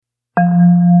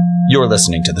You're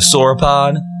listening to the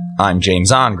Sauropod. I'm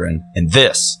James Ongren, and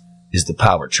this is the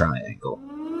Power Triangle.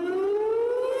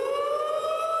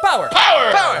 Power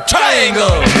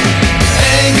Triangle.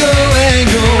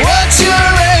 Angle, what's your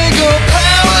angle?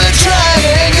 Power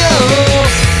Triangle.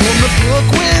 From the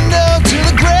book window to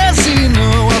the grassy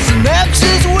knoll, our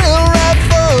synapses will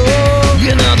rifle.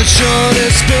 You know the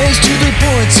shortest space to the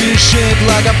points is shaped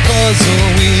like a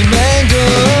puzzle we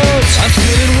mangled. I'm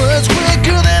spitting words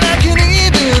quicker than I can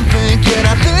even think, yet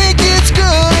I think it's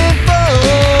good info.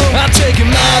 I'm taking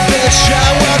my best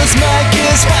shot while this mic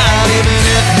is hot, even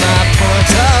if my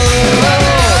points are low.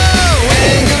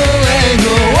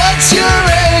 Angle, what's your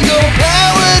angle?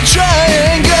 Power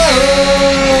Triangle.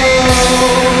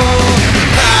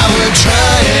 Power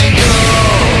Triangle.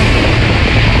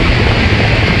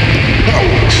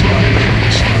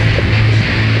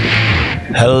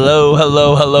 Hello.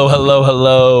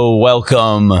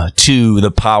 Welcome to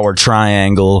the Power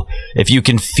Triangle. If you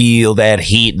can feel that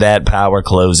heat, that power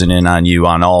closing in on you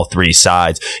on all three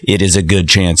sides, it is a good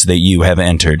chance that you have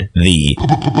entered the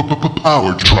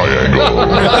Power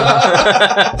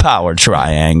Triangle. Power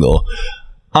Triangle.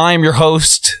 I'm your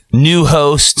host, new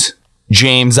host,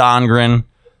 James Ongren.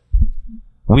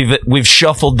 We've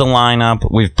shuffled the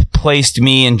lineup. We've placed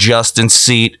me in Justin's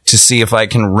seat to see if I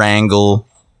can wrangle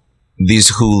these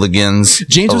hooligans.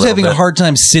 James was having a hard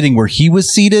time sitting where he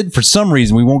was seated. For some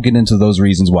reason, we won't get into those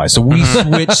reasons why. So we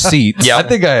switched seats. Yeah, I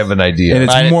think I have an idea. And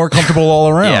it's more comfortable all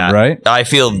around, right? I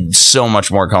feel so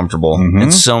much more comfortable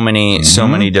in so many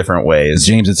different ways.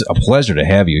 James, it's a pleasure to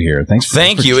have you here.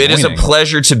 Thank you. It is a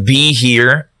pleasure to be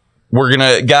here. We're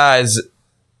gonna, guys,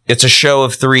 it's a show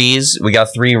of threes. We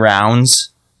got 3 rounds.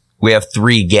 We have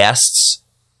 3 guests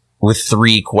with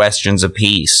 3 questions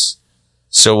apiece.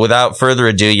 So without further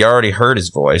ado, you already heard his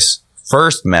voice.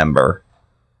 First member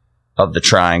of the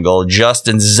Triangle,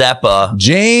 Justin Zeppa.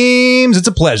 James, it's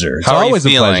a pleasure. It's always a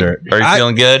pleasure. Are you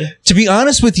feeling good? To be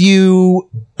honest with you,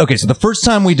 okay, so the first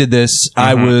time we did this,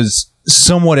 I was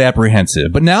somewhat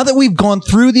apprehensive. But now that we've gone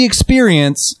through the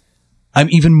experience, I'm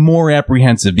even more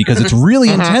apprehensive because it's really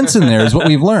intense in there is what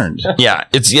we've learned. Yeah,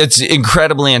 it's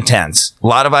incredibly intense. A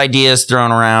lot of ideas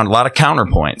thrown around, a lot of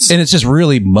counterpoints. And it's just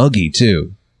really muggy,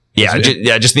 too.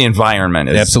 Yeah, just the environment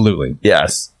is. Absolutely.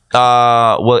 Yes.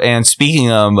 Well, and speaking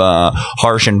of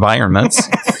harsh environments,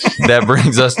 that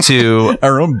brings us to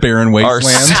our own barren wasteland. Our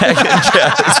second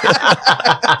guest.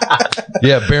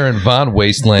 Yeah, Baron Von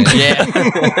Wasteland. Yeah.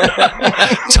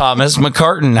 Thomas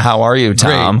McCartan. How are you,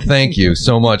 Tom? Great, thank you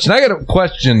so much. And I got a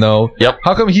question, though. Yep.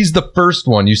 How come he's the first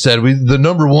one? You said the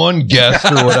number 1 guest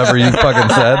or whatever you fucking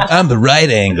said. I'm the right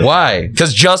angle. Why?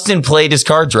 Because Justin played his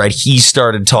cards right. He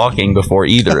started talking before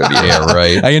either of you. Yeah,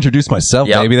 right. I introduced myself,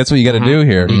 baby. That's what you got to do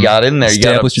here. You got in there.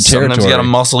 Establish your territory. Sometimes you got to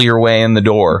muscle your way in the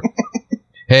door.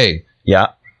 Hey. Yeah.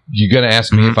 You gonna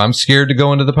ask me if I'm scared to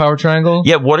go into the Power Triangle?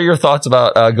 Yeah. What are your thoughts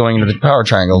about going into the Power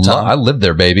Triangle, Tom? I live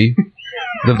there, baby.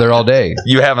 Live there all day.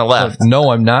 You haven't left.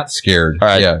 No, I'm not scared. All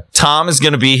right. Yeah. Tom is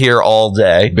going to be here all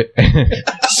day.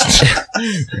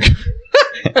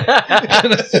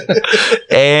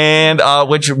 And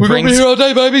which We're gonna be here all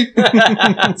day, baby.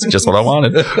 That's just what I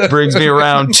wanted. Brings me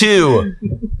around to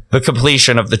the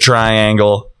completion of the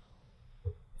triangle.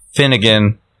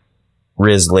 Finnegan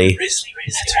Risley.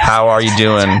 How are you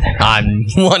doing? I'm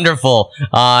wonderful.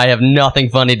 I have nothing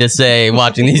funny to say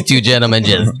watching these 2 gentlemen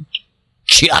just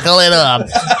chuckle it up.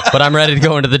 But I'm ready to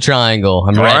go into the triangle.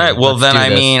 I'm ready. All right. Well, then,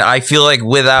 I feel like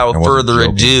without further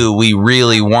ado, we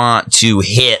really want to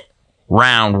hit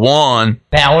round 1.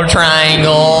 Power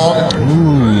Triangle.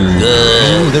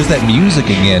 Ooh, there's that music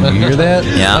again. You hear that?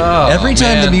 Yeah. Every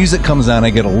time the music comes on,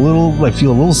 I feel a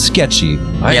little sketchy.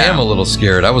 I am a little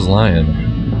scared. I was lying.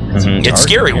 It's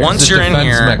scary once you're in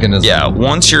here. Mechanism. Yeah,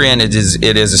 once you're in, it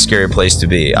is a scary place to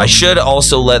be. I should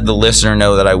also let the listener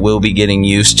know that I will be getting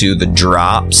used to the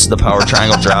drops, the Power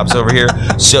Triangle drops over here.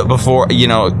 So before,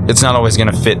 it's not always going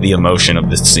to fit the emotion of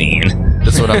the scene.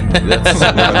 That's what I'm getting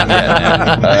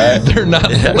at. They're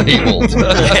not labeled.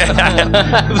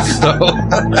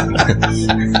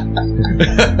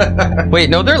 Wait,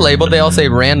 no, they're labeled. They all say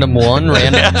random 1,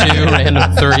 random 2,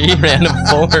 random 3, random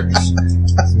 4.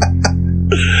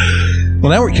 Well,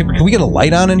 now can we get a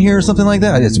light on in here or something like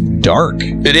that? It's dark.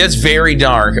 It is very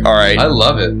dark. All right. I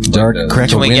love it. Dark,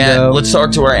 crack a window. Let's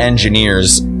talk to our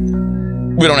engineers.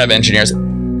 We don't have engineers.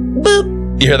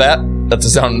 Boop. You hear that? That's the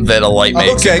sound that a light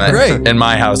makes. Okay, great. In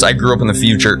my house. I grew up in the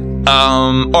future.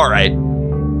 All right.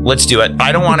 Let's do it.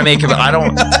 I don't want to make him. I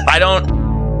don't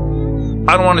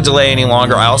want to delay any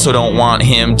longer. I also don't want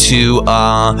him to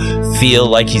feel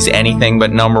like he's anything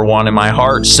but number 1 in my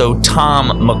heart. So, Tom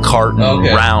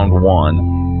McCartan, round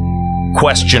 1.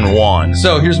 Question 1.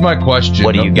 So here's my question.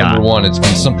 What do you got? Number 1, it's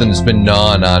been something that's been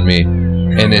gnawing on me,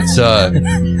 and it's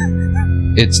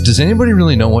does anybody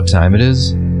really know what time it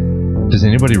is? Does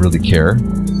anybody really care?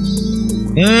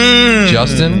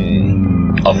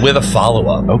 Justin? With a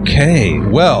follow-up. Okay.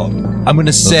 Well, I'm going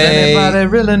to Does say anybody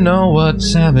really know what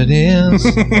time it is?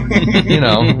 You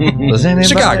know, does anybody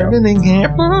Chicago. really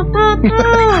care?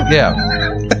 Yeah.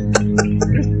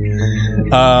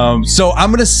 So I'm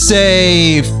going to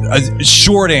say a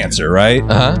short answer, right?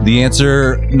 Uh-huh. The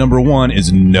answer number 1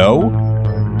 is no,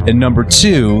 and number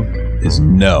 2 is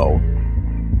no.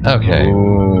 Okay.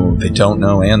 Ooh, they don't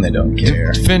know and they don't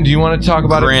care. Finn, do you want to talk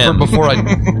about Grim. it before I?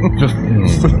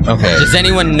 Okay. Does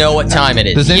anyone know what time it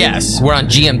is? Does any- Yes, we're on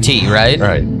GMT, right?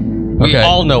 Right. We Okay.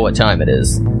 all know what time it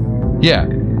is. Yeah.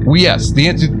 Well, yes. The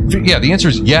answer. Yeah. The answer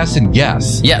is yes and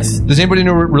yes. Yes. Does anybody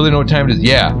really know what time it is?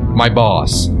 Yeah. My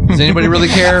boss. Does anybody really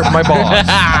care? My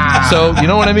boss. So you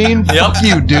know what I mean? Fuck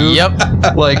you, dude.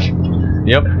 Yep. Like.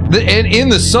 Yep. And in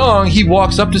the song, he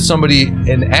walks up to somebody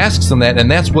and asks them that, and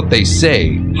that's what they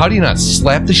say. How do you not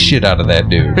slap the shit out of that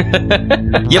dude?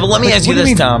 Yeah, but let me ask you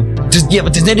this, Tom.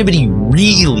 Does anybody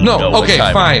really know No, what okay,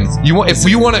 time fine. it is? You want if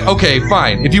you want to? Okay,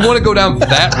 fine. If you want to go down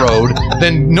that road,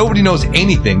 then nobody knows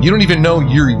anything. You don't even know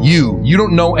you're you. You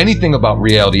don't know anything about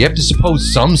reality. You have to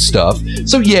suppose some stuff.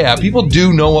 So yeah, people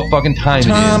do know what fucking time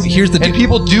Tom, it is. here's the and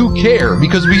people do care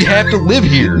because we have to live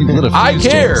here. I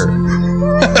care.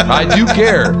 I do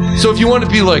care. So if you want to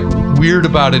be like weird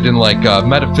about it and like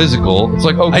metaphysical, it's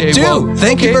like okay. I do. Well,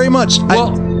 Thank you okay. very much.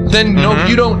 Well, then no,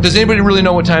 you don't. Does anybody really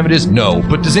know what time it is? No.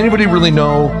 But does anybody really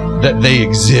know that they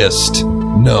exist?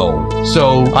 No.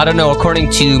 So I don't know. According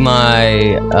to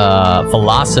my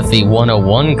philosophy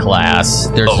 101 class,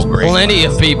 there's plenty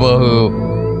of people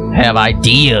who have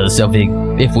ideas of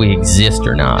if we exist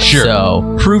or not. Sure.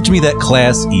 So Prove to me that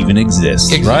class even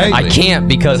exists, Exactly. right? I can't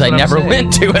because That's I what I'm never saying.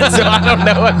 went to it, so I don't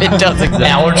know if it does exist.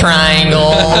 Our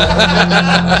triangle.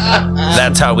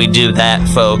 That's how we do that,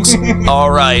 folks.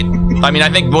 All right. I mean,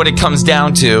 I think what it comes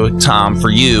down to, Tom, for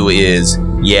you is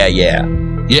yeah. yeah,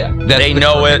 that's They the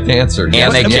know correct it, answer. And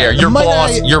Yes. they care. Your Might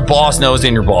boss knows,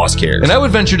 and your boss cares. And I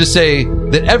would venture to say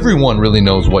that everyone really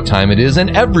knows what time it is,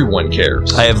 and everyone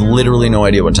cares. I have literally no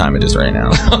idea what time it is right now.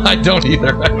 I don't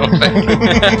either. I don't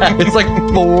think. It's like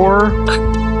 4.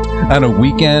 On a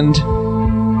weekend,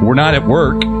 we're not at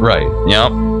work. Right.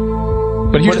 Yep.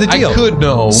 But here's the deal. I could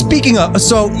know. Speaking of,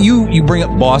 so you bring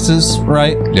up bosses,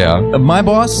 right? Yeah. My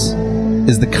boss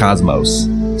is the cosmos.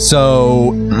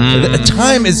 So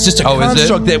time is just a Oh, is it?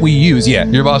 construct that we use. Yeah.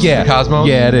 Your boss is the cosmos?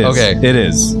 Yeah, it is. Okay. It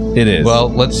is. It is. Well,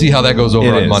 let's see how that goes over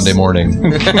It on is. Monday morning.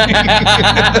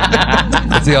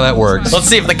 Let's see how that works. Let's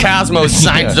see if the Cosmos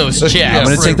signs those checks. I'm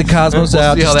going to take the Cosmos We'll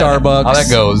out see to how that- Starbucks. how that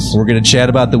goes. We're going to chat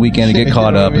about the weekend and get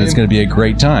caught up, and it's going to be a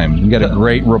great time. We got a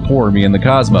great rapport, me and the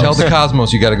Cosmos. Tell the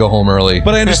Cosmos you got to go home early.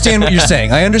 But I understand what you're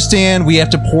saying. I understand we have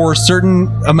to pour a certain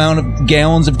amount of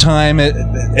gallons of time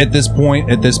at this point,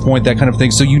 that kind of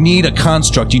thing. So you need a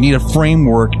construct, you need a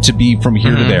framework to be from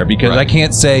here to there. Because Right. I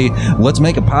can't say, let's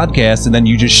make a podcast, and then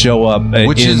you just show up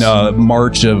Which in is-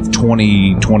 March of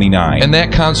 2029. And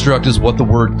that construct is what the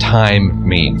word time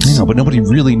means. No, but nobody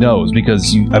really knows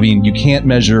because you can't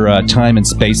measure time and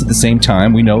space at the same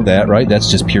time. We know that, right? That's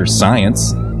just pure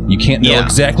science. You can't know Yeah.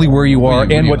 exactly where you are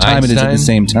What are and you, what time it is at the Einstein?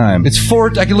 same time. It's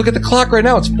 4. I can look at the clock right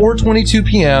now. It's 4:22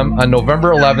 p.m. on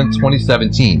November 11th,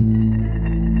 2017.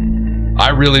 I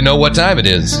really know what time it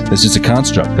is. It's just a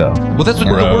construct, though. Well, that's what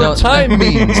the Bro. word No. time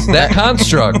means. That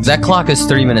construct. That clock is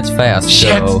 3 minutes fast.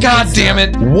 Shit! So God damn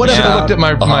it! What if I Yeah. looked at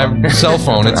my cell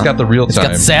phone? It's got the real it's time.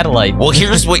 got satellite. Well,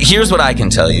 here's what I can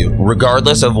tell you.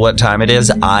 Regardless of what time it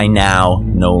is, I now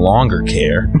no longer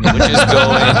care, which is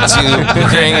going to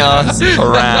bring us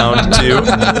around to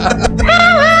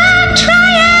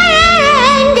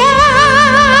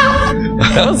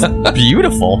That was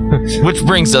beautiful. which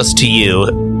brings us to you,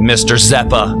 Mr.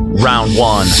 Zeppa. Round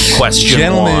 1, question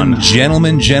Gentlemen, 1.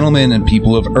 gentlemen, and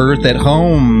people of Earth at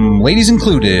home, ladies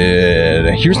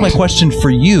included. Here's my question for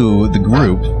you, the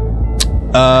group.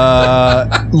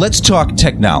 Let's talk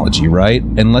technology, right?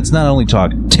 And let's not only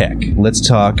talk tech. Let's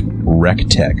talk rec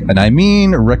tech, and I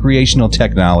mean recreational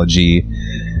technology.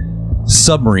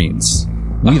 Submarines.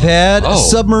 We've had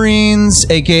submarines,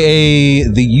 aka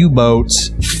the U-boat,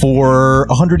 for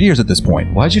 100 years at this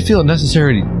point. Why'd you feel it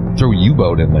necessary to throw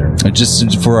U-boat in there?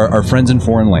 Just for our friends in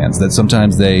foreign lands, that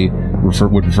sometimes they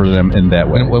would refer to them in that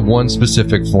way. With one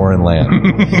specific foreign land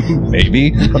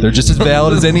Maybe they're just as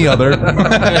valid as any other.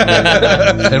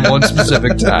 and one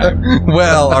specific time.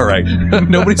 Well, all right.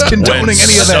 Nobody's condoning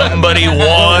any of that. Somebody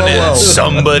won and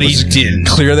somebody didn't.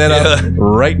 Clear that up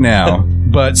right now.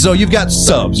 But so you've got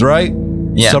subs, right?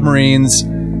 Yeah. Submarines,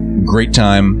 great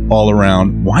time all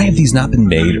around. Why have these not been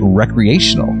made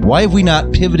recreational? Why have we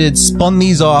not spun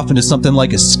these off into something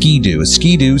like a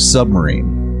Ski-Doo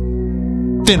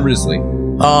submarine? Finn Risley.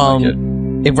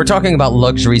 If we're talking about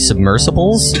luxury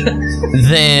submersibles,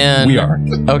 then We are.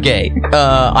 okay.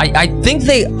 I think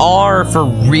they are for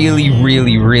really,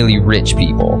 really, really rich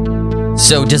people.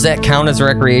 So does that count as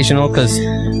recreational? Because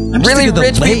really thinking of the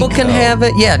rich people lake, can though. have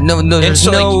it. Yeah, no. And There's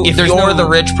so, no. like, if there's you're no, the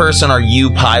rich person, are you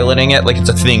piloting it? Like it's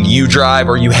a thing you drive,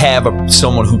 or you have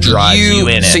someone who drives you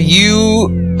in it? So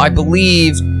you, I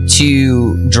believe,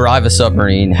 to drive a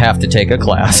submarine, have to take a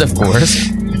class, of course.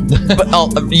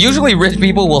 But usually rich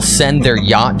people will send their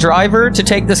yacht driver to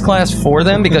take this class for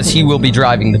them because he will be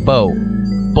driving the boat.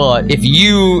 But if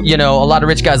you know, a lot of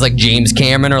rich guys like James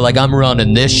Cameron are like, I'm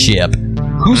running this ship.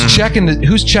 Who's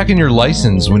checking your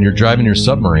license when you're driving your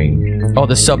submarine? Oh,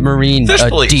 the submarine Fish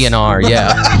police. DNR,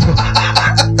 yeah.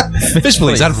 Fish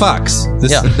Police on Fox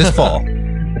this fall.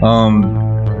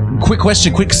 Quick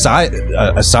question,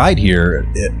 aside here.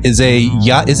 Is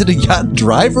it a yacht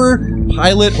driver,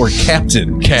 pilot, or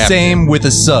captain? Same with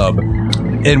a sub.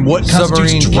 And what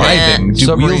constitutes Submarine driving? Do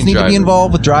submarine wheels need to driver. be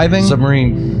involved with driving?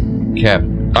 Submarine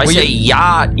captain. I say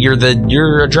yacht. You're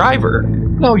a driver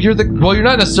No, you're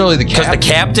not necessarily the because captain. the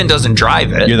captain doesn't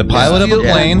drive it. You're the pilot of a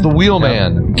plane, the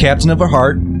wheelman. captain of a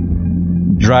heart,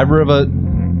 driver of a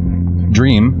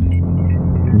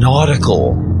dream,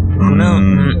 nautical.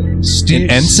 an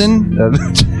ensign.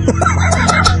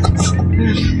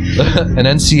 An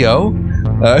NCO.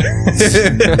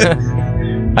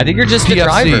 I think you're just a PFC.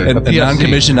 driver. A PFC.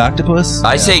 non-commissioned octopus.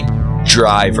 I say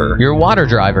driver. You're a water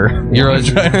driver. You're a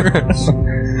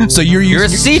So you're a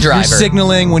sea driver. You're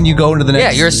signaling when you go into the next.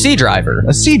 Yeah, you're a sea driver.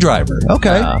 a sea driver.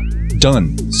 Okay,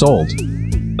 done. Sold.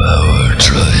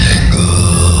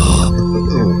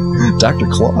 Dr.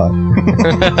 Claw.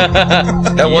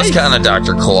 That was kind of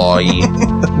Dr. Claw-y,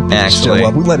 actually. Show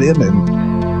up. We let him in.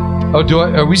 Oh,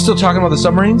 are we still talking about the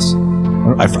submarines?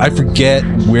 I forget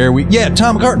where we. Yeah,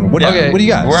 Tom Carton. What do you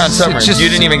got? We're on submarines. just- You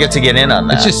didn't even get to get in on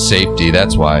that. It's just safety.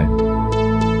 That's why.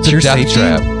 It's a Pure death safety?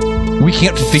 trap. We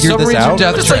can't figure this Submarines are out.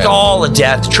 death It's like trap. all a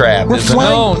death trap. We're isn't it?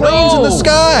 flying planes in the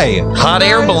sky. Hot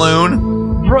air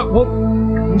balloon. Bro,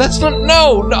 well, that's not.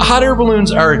 No, hot air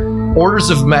balloons are orders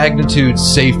of magnitude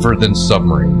safer than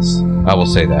submarines. I will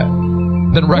say that.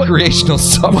 Than recreational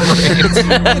submarines.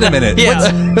 Wait a minute.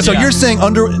 Yeah. So you're saying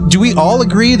do we all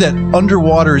agree that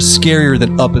underwater is scarier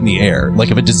than up in the air?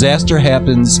 Like if a disaster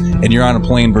happens and you're on a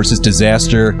plane versus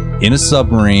disaster in a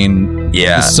submarine,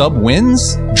 Yeah. the sub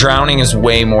wins? Drowning is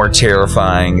way more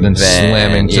terrifying than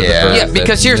slamming to the earth. Yeah,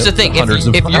 because here's the thing: Hundreds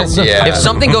of miles. if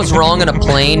something goes wrong in a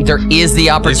plane, there is the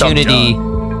opportunity,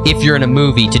 if you're in a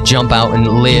movie, to jump out and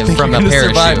live from a gonna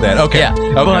parachute. survive that? Okay. Yeah,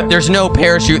 Okay. but there's no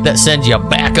parachute that sends you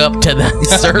back up to the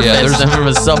surface from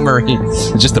a submarine.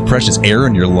 It's just the precious air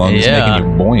in your lungs Yeah.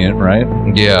 making you buoyant, right?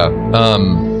 Yeah.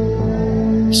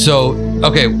 So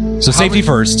Safety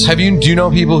first. do you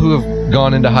know people who have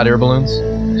gone into hot air balloons?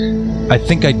 I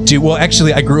think I do. Well,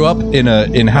 actually, I grew up in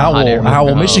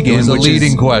Howell, Michigan. It was a which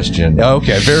leading is, question.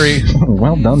 Okay, very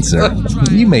well done, sir.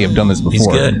 You may have done this before. He's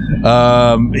good.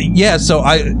 Yeah, so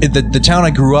the town I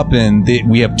grew up in,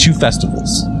 we have two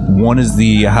festivals. One is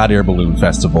the Hot Air Balloon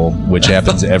Festival, which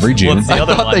happens every June. What's the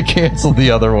other thought one? they canceled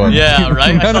the other one. Yeah,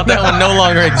 right. I thought that one no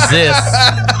longer exists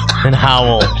in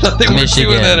Howell, They weren't Michigan.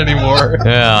 doing that anymore.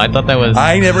 Yeah, I thought that was.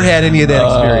 I never had any of that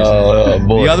experience. Oh,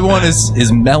 boy. The other one is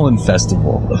Melon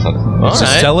Festival. All It's a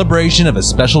right. celebration of a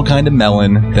special kind of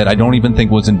melon that I don't even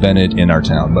think was invented in our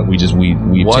town, but we've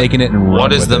taken it and run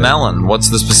What is with the it. melon? What's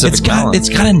the specific melon? It's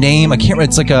got a name. I can't remember.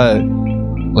 It's like a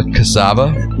Like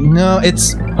cassava,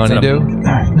 it's honeydew.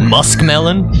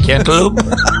 Muskmelon? cantaloupe.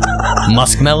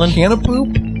 Muskmelon? Can of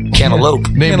poop. Cantaloupe.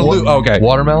 Name Cantaloupe. Okay.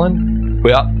 Watermelon.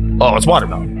 Yeah. Oh, it's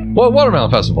watermelon. Well,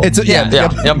 watermelon festival. It's Yeah.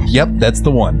 Yep. That's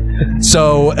the one.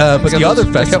 So, but the other I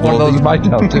got festival, one of those in my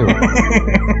town too.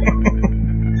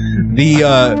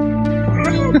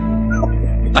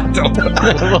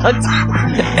 What?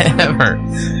 Ever.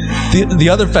 the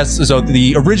other festival. So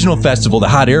the original festival, the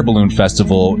Hot Air Balloon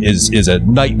Festival, is a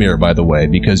nightmare, by the way,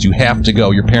 because you have to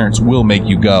go. Your parents will make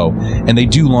you go, and they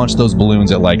do launch those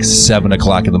balloons at like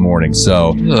 7:00 in the morning. So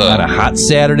on a hot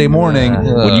Saturday morning,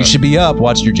 when you should be up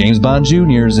watching your James Bond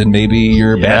Juniors and maybe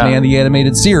your Batman the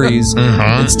Animated Series,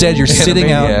 instead you're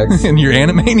sitting out Animaniacs. in your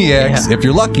Animaniacs. If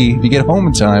you're lucky, if you get home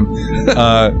in time.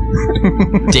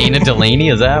 Dana Delaney,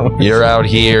 is that one? You're out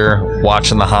here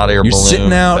watching the hot air You're balloon.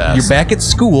 sitting out. fest. You're back at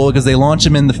school because they launch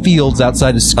them in the fields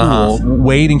outside of school,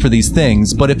 waiting for these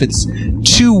things. But if it's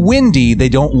too windy, they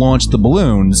don't launch the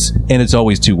balloons, and it's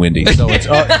always too windy. So it's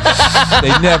they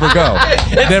never go.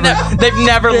 They've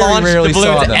never Very launched the rarely saw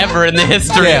balloons them. ever in the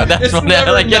history Yeah. of that's what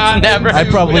like it's never. I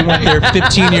probably went there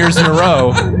 15 years in a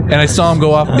row, and I saw them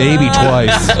go off maybe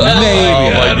twice. Maybe.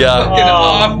 Oh my god.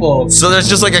 Awful. So there's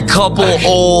just like a couple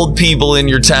old people in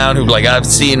your town who like I've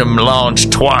seen them launch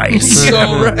twice.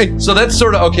 So that's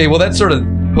sort of okay. Well, that sort of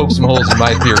pokes some holes in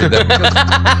my theory. Then, because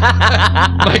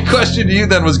my question to you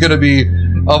then was going to be: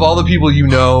 of all the people you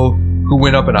know who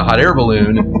went up in a hot air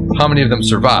balloon, how many of them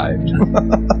survived?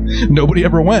 Nobody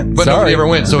ever went. But nobody ever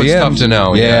went, so The it's end. tough to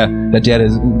know. Yeah, that data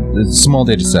is a small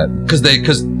data set. Because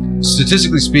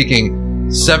statistically speaking,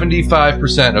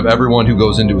 75% of everyone who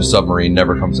goes into a submarine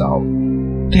never comes out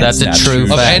That's a not true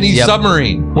true. of fact. any Yep.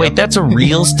 submarine. Wait, that's a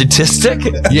real statistic?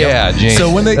 Yeah, James. So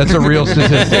when they- that's a real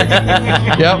statistic.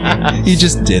 Yep. He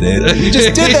just did it. He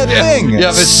just did that thing. Yeah,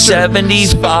 it's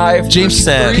 75%. James,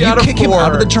 Three Can out you of kick him four-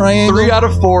 out of the triangle? 3 out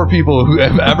of 4 people who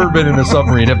have ever been in a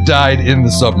submarine have died in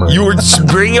the submarine. You were just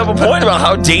bringing up a point about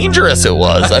how dangerous it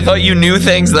was. I thought you knew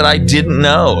things that I didn't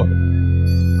know.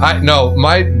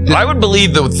 I would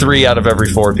believe that 3 out of every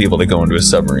 4 people that go into a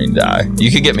submarine die.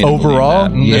 You could get me to believe Overall,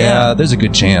 that. yeah, there's a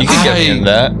good chance. You could get me in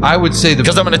that. I would say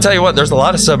Because I'm going to tell you what, there's a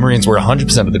lot of submarines where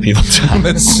 100% of the people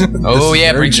die. Oh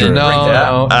yeah, bring it.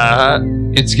 no.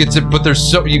 It It's but there's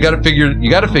so you got to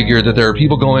figure that there are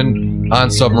people going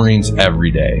on submarines every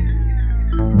day.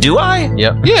 Do I?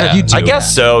 Yep. Yeah, You do. I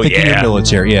guess so, Think in your yeah.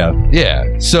 military, yeah.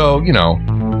 yeah. So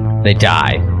They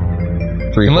die.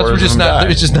 unless we're just not,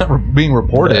 it's just not being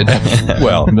reported.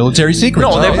 Well, military secret.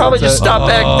 No, they probably just stop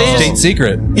back. They State just,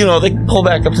 secret. they pull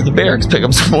back up to the barracks, pick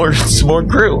up some more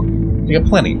crew. You got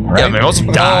plenty, right? Yeah, I mean, most of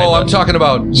them die. Oh, but- I'm talking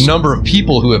about number of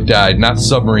people who have died, not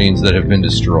submarines that have been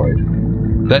destroyed.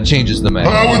 That changes the math.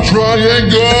 Power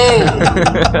triangle!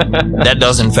 That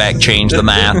does, in fact, change the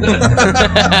math.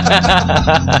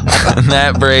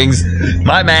 That brings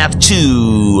my math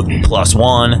 2 plus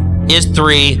 1 is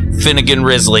 3. Finnegan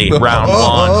Risley, round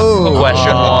 1.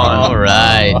 Question 1. All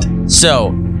right. So,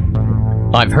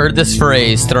 I've heard this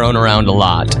phrase thrown around a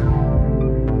lot.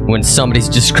 When somebody's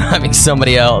describing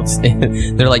somebody else,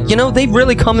 they're like, they've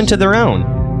really come into their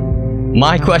own.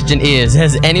 My question is,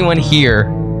 has anyone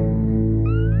here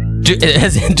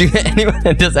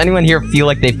does anyone here feel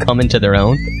like they've come into their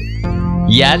own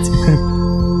yet?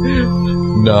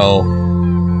 No.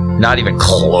 Not even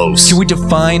close. Can we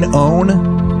define own?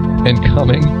 And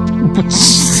coming.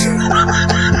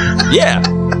 Yeah.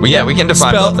 Well, yeah, we can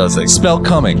define both those things. Spell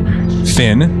coming.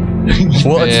 Finn.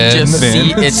 Well, it's just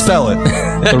Finn. it's Spell it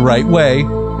the right way.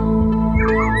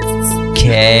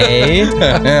 K.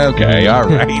 Okay, all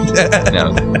right.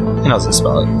 No, he knows how to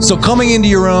spell it. So coming into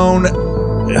your own.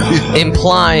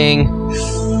 implying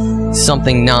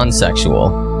something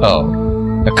non-sexual. Oh.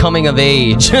 A coming of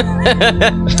age. But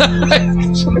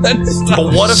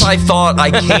what if I thought I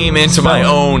came into my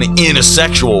own in a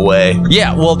sexual way?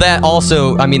 Yeah, well, that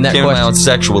also, that Came into my own question.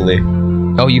 sexually.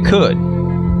 Oh, you could.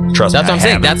 Trust That's me, what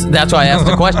I'm saying. That's why I asked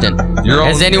the question. Your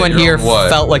Has own- anyone your here own what?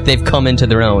 felt like they've come into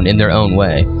their own in their own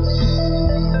way?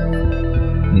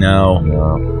 No.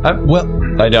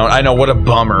 Well, I don't. I know, what a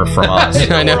bummer from us.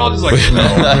 I know. We're all just like,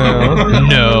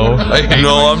 no.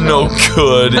 No, I'm no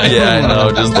good. Yeah, I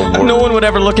know, just the worst. No one would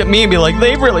ever look at me and be like,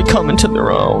 they've really come into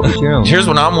their own. Here's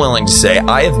what I'm willing to say.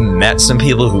 I have met some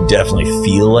people who definitely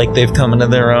feel like they've come into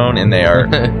their own, and they are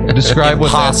Describe what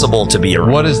that's- impossible to be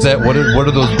around. What is that? What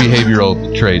are those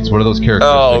behavioral traits? What are those characteristics?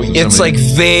 Oh, of it's somebody?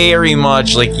 like very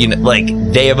much like, like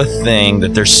they have a thing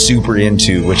that they're super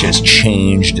into, which has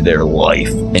changed their life.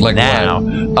 And Like now,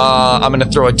 I'm gonna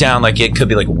throw it down. Like it could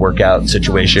be like a workout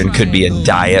situation, could be a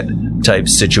diet type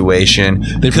situation.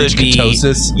 they've could reached be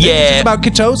ketosis. Yeah, It's about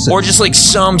ketosis. or just like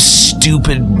some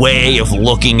stupid way of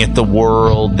looking at the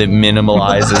world that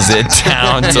minimalizes it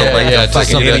down to like yeah, a just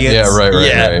fucking something. idiot. Yeah, right,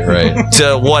 Yeah. right.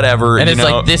 To whatever. And you it's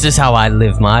know. like, this is how I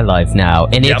live my life now.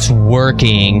 And Yep. it's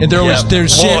working. And Yep.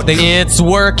 there's shit. It's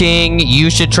working. You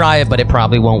should try it, but it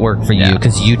probably won't work for you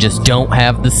because you just don't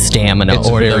have the stamina It's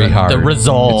or very hard. the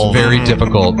resolve. It's very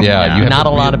difficult. Yeah, you have Not to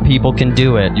a lot of people can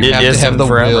do it. You It have to isn't have the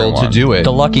for will everyone. to do it.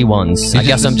 The lucky ones. I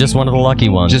guess I'm just one of the lucky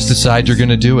ones. Just decide you're going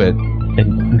to do it.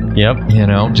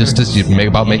 Yep. Just as you make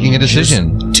about making a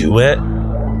decision. do it.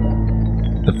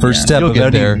 the first step You'll of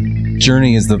get any there.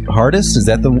 journey is the hardest. Is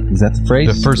that the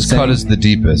phrase? The first cut is the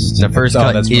deepest. The first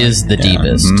cut that's is the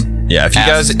deepest. Yeah,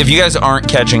 if you guys aren't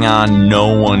catching on,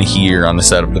 no one here on the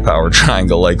set of the Power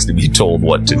Triangle likes to be told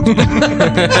what to do. There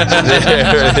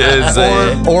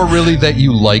is Or really that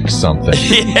you like something.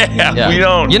 Yeah. we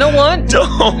don't. You know what?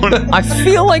 Don't. I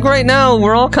feel like right now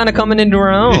we're all kind of coming into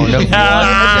our own. We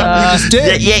just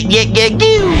did.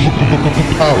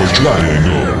 Power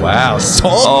Triangle. Wow.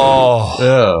 Oh,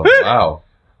 Oh, wow.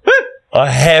 a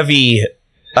heavy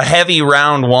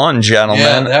round one,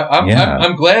 gentlemen.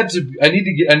 I'm glad to. I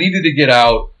needed to get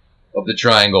out of the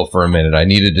triangle for a minute. I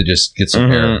needed to just get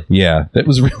some air. Yeah, that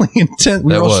was really intense.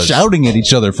 We That were all was. shouting at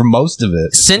each other for most of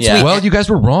it. Since Yeah. we Well, you guys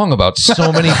were wrong about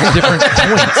so many different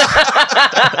points.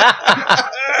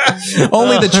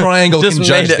 Only the triangle Just can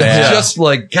judge made it- that. Just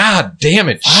like, God damn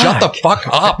it, shut the fuck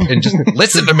up and just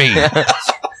listen to me.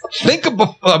 Think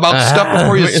about stuff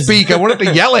before you speak. I wanted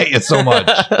to yell at you so much.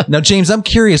 Now, James, I'm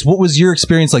curious. What was your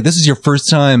experience like? This is your first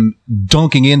time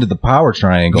dunking into the Power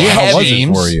Triangle. Yeah, How was it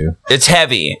James. for you? It's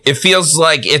heavy. It feels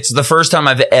like it's the first time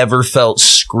I've ever felt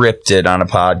scripted on a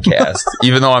podcast,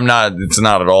 even though it's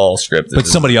not at all scripted. But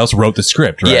somebody else wrote the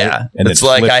script, right? Yeah. And it's then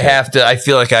like flipped I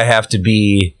feel like I have to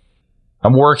be.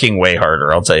 I'm working way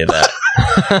harder. I'll tell you that.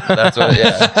 That's what.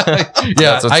 Yeah. Yeah,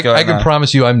 That's what's I going can on.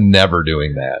 promise you I'm never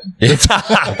doing that. That's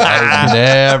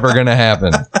never going to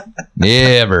happen.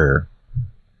 Never.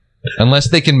 Unless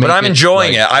they can make But I'm it,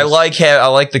 enjoying like, it. I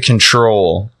like the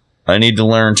control. I need to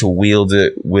learn to wield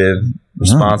it with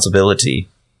responsibility.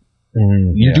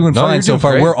 You're doing No, fine you're so doing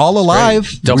far. great. We're all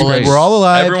alive. Double A. We're all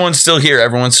alive. Everyone's still here.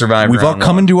 Everyone's survived. We've all round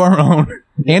come one. into our own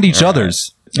and each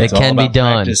other's. It It's all can be about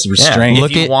done. practice, Yeah. restraint. If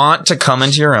Look you at- want to come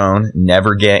into your own,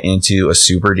 never get into a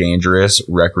super dangerous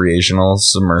recreational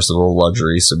submersible,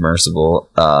 luxury submersible,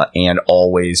 and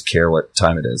always care what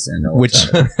time it is. And know what Which,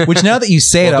 time it which now that you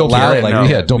say it Well, out don't be loud, late. like No.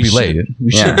 Yeah, don't we be late. should- We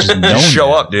is. should Yeah. just known Just show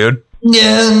that. up, dude.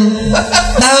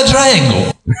 Power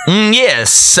Triangle.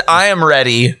 Yes, I am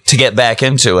ready to get back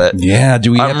into it. Yeah.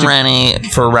 Do we have I'm to? ready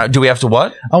for a round. Do we have to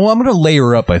what? Oh, well, I'm going to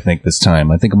layer up. I think this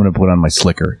time. I think I'm going to put on my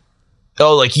slicker.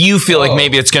 Oh, like you feel like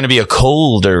maybe it's going to be a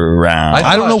colder round.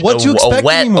 I don't know what to expect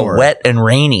anymore. A wet and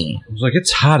rainy. I was like,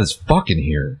 it's hot as fuck in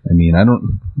here. I mean, I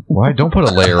don't. Why? Don't put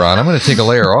a layer on. I'm going to take a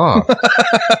layer off.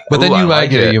 But then Ooh, I you might like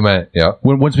get it. it. You might. Yeah.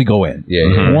 Once we go in. Yeah.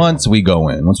 yeah. Once we go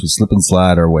in. Once we slip and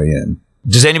slide our way in.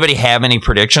 Does anybody have any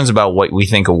predictions about what we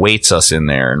think awaits us in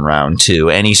there in round two?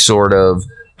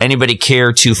 Anybody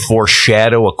care to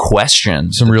foreshadow a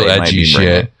question? Some that real they might edgy be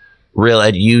bringing? shit. Real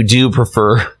ed. You do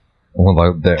prefer Well,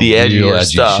 like that the real edgier edgy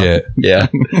stuff. shit. Yeah,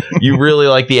 you really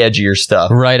like the edgier stuff.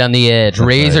 right on the edge,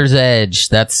 razor's edge.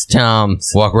 That's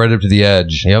Tom's. Walk right up to the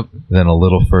edge. Yep. Then a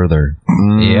little further.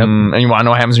 Yep. And you want to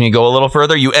know what happens when you go a little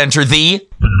further? You enter the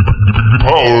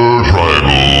Power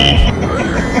Triangle.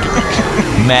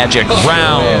 magic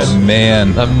round. Oh,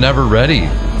 man. I'm never ready.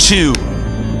 2.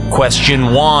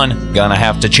 Question 1. Gonna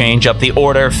have to change up the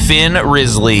order. Finn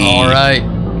Risley. All right.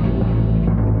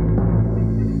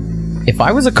 If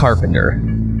I was a carpenter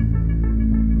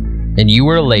and you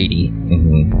were a lady,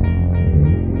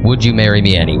 would you marry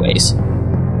me anyways?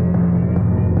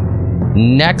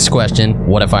 Next question.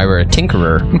 What if I were a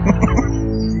tinkerer?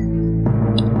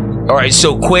 All right,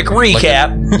 so quick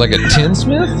recap. Like a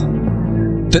tinsmith?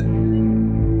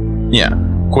 Yeah.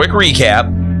 Quick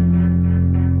recap.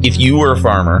 If you were a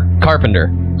farmer, Carpenter.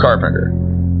 carpenter,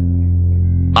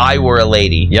 I were a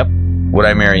lady, Yep. would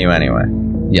I marry you anyway?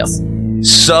 Yes.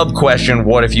 Sub question,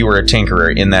 what if you were a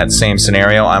tinkerer? In that same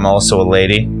scenario, I'm also a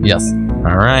lady. Yes.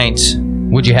 All right.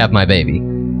 Would you have my baby?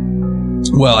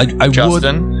 Well, I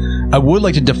Justin? would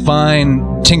like to define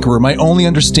tinkerer. My only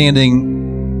understanding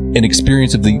and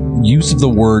experience of the use of the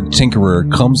word tinkerer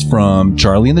comes from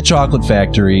Charlie and the Chocolate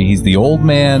Factory. He's the old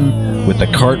man with a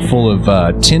cart full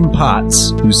of tin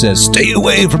pots who says, "Stay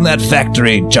away from that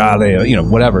factory, Charlie," or,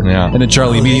 whatever. Yeah. And then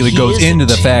Charlie immediately he goes is a into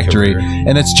the factory, tinkerer.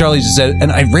 and that's Charlie just said,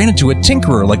 and I ran into a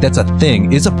tinkerer. Like, that's a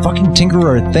thing. Is a fucking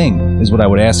tinkerer a thing? Is what I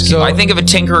would ask you. So- I think of a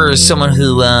tinkerer as someone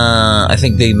who, I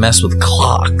think they mess with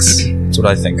clocks. That's what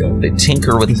I think of. They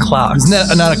tinker with clocks. Isn't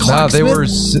that not a No, clocksmith? they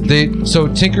were. So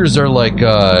tinkers are like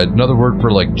another word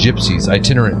for like gypsies,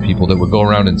 itinerant people that would go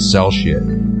around and sell shit.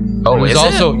 Oh, It was is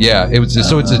also it? yeah. It was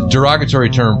so it's a derogatory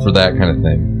term for that kind of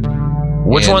thing.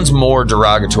 Which And one's more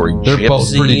derogatory? They're both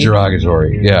Gypsy? pretty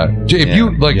derogatory. Yeah. If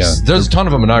you like, Yeah. there's a ton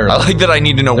of them in I Ireland. like that. I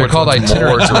need to know They're which called one's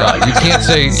itinerant more derogatory. You can't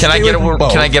say. Can I get away?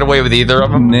 both. Can I get away with either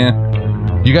of them? Nah.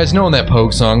 You guys know in that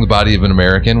Pogue song, "The Body of an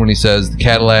American," when he says the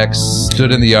Cadillac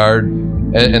stood in the yard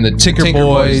And the Tinker Tinker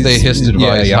Boys, they hissed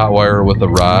advice, yeah. hot wire with a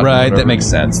rod. Right, whatever. that makes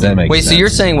sense. That makes Wait, sense. so you're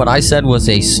saying what I said was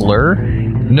a slur?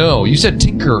 No, you said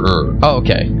tinkerer. Oh,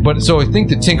 okay. But so I think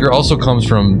the tinker also comes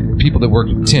from people that work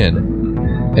with tin,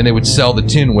 and they would sell the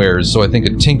tin wares. So I think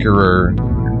a tinkerer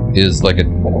is like a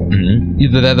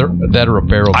either that or a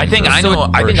barrel. I think tinker. I know.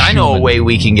 I Or think a I know a human. way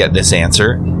we can get this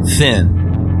answer. Thin.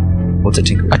 What's a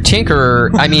tinker? A tinkerer,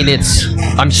 I mean,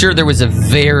 I'm sure there was a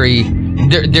very,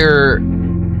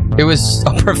 it was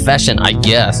a profession, I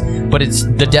guess, but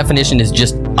the definition is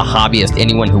just a hobbyist,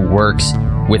 anyone who works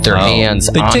with their hands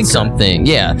They on tinker. something.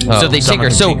 Yeah, so they someone tinker.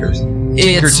 who So tinkers.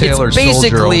 it's tailor,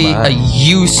 basically soldier, oh my. a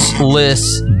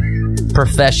useless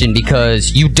profession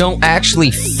because you don't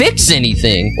actually fix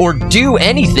anything or do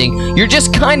anything. You're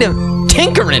just kind of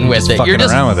tinkering with it. fucking You're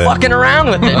just around with it. fucking around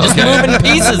with it, just moving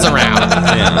pieces around.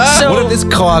 So, What if this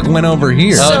cog went over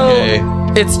here? so Okay.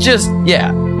 it's just,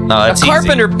 yeah. No, A that's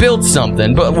carpenter builds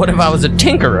something, but what if I was a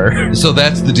tinkerer? So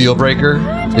that's the deal breaker.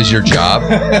 Is your job?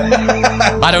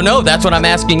 I don't know. That's what I'm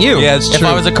asking you. Yeah, it's If true.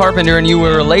 I was a carpenter and you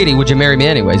were a lady, would you marry me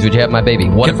anyways? Would you have my baby?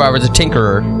 What if I was a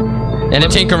tinkerer and a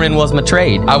tinkering was my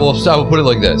trade? I will put it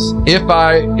like this: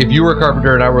 if you were a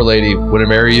carpenter and I were a lady, would I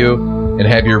marry you and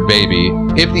have your baby?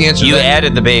 If the answer You to that,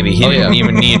 added the baby. He Oh, didn't yeah.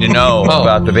 even need to know Oh.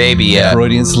 about the baby yet.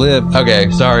 Freudian slip. okay,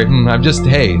 sorry, I'm just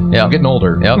I'm getting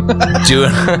older. Yep. Do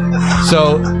it.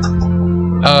 So,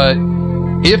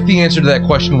 if the answer to that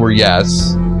question were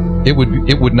yes, it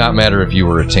would not matter if you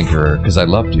were a tinkerer because I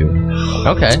loved you.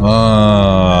 Okay.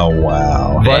 Oh,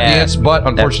 wow. But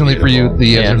unfortunately for you,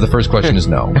 the answer Yeah. to the first question is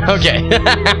no. Okay.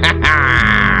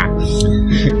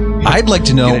 I'd like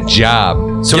to Get know. a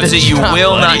job. So is it you job,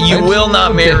 will buddy. not you will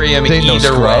not marry him They ain't no either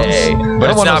scrubs. way. I But don't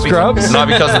it's want no not, scrubs. not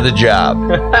because of the job.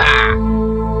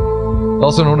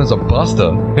 Also known as a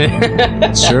busta.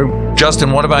 Sure.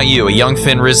 Justin, what about you? A young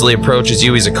Finn Risley approaches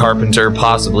you. He's a carpenter,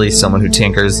 possibly someone who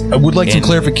tinkers. I would like some And-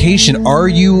 clarification. Are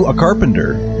you a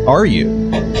carpenter? Are you?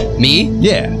 Me?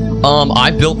 Yeah.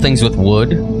 I built things with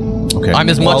wood. Okay. I'm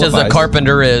as much as a Qualifies.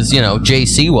 carpenter as,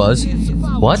 JC was.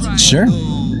 What? Sure.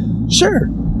 Sure.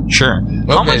 Sure.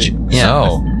 How much?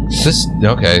 So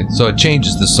so it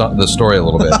changes the story a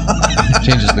little bit.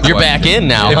 Changes the You're question. back in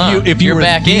now, huh? If you You're were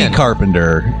back the in.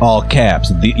 carpenter, all caps,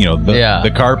 the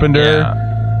carpenter,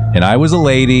 Yeah. and I was a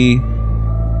lady,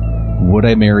 would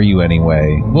I marry you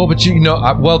anyway? Well, but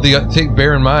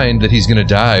bear in mind that he's going to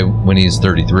die when he's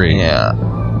 33.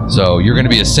 Yeah. So you're going to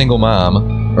be a single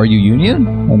mom. Are you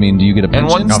union? I mean, do you get a pension?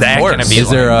 And what's that going to be? Is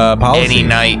there a policy? Any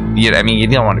night? You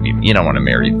don't want to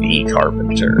marry the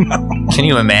carpenter. Can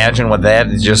you imagine what that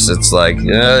is? It's like,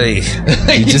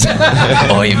 You just,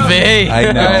 Oy vey.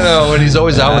 I know. I know, and he's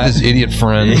always out with his idiot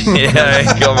friends.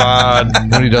 yeah, come on.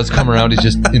 When he does come around, he's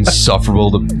just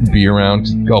insufferable to be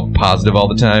around. Go positive all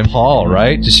the time. Paul,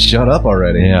 right? Just shut up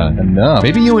already. Yeah. Enough.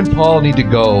 Maybe you and Paul need to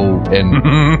go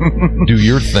and do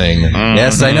your thing.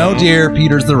 Yes, I know, dear.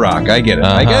 Peter's the rock. I get it.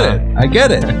 I get it. I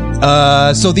get it.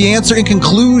 So the answer in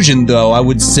conclusion, though, I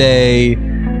would say,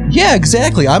 yeah,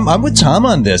 exactly. I'm with Tom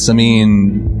on this. I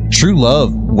mean, true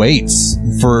love waits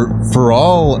for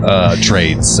all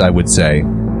trades, I would say.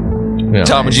 Yeah.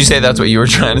 Tom, would you say that's what you were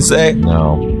trying to say?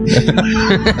 No.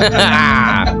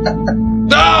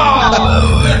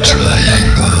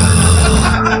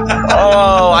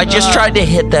 Oh, I just tried to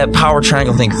hit that power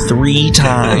triangle thing 3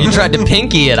 times. You tried to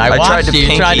pinky it. I tried watched to you. You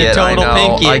pinky tried to it. total I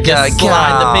know. pinky it. Just God,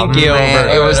 slide the pinky man,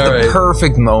 over. It was All the right.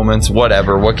 perfect moments.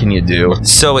 Whatever. What can you do?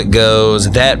 So it goes.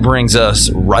 That brings us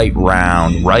right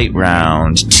round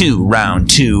to round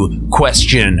 2.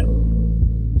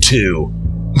 Question 2.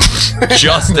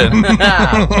 Justin.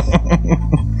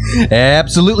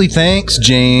 Absolutely. Thanks,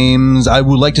 James. I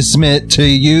would like to submit to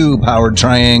you, Powered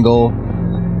Triangle.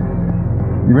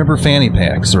 Remember fanny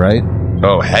packs, right?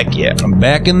 Oh, heck yeah.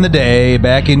 Back in the day,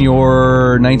 back in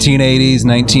your 1980s,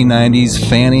 1990s,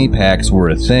 fanny packs were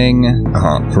a thing.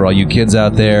 For all you kids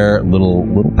out there,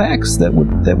 little packs that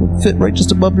would fit right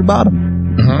just above your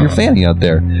bottom, your fanny out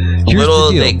there. Here's the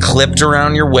deal. They clipped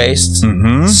around your waist,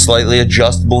 slightly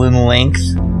adjustable in length.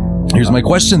 Here's my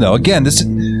question, though. Again,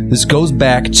 this goes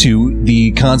back to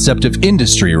the concept of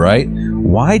industry, right?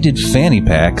 Why did fanny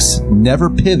packs never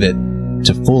pivot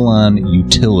to full-on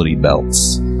utility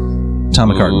belts? Tom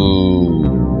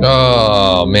McCartney.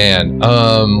 Oh man.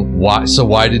 Why? So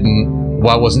why didn't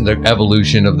why wasn't there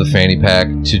evolution of the fanny pack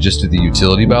to just to the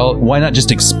utility belt? Why not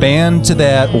just expand to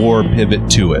that or pivot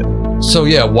to it? So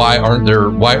yeah, why aren't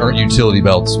utility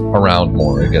belts around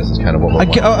more? I guess is kind of what we're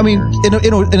wondering. I mean,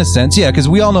 in a sense, yeah, because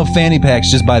we all know fanny packs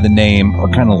just by the name are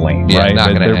kind of lame, Yeah, right?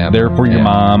 not gonna happen. They're for your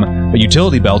mom, but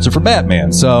utility belts are for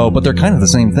Batman. So, but they're kind of the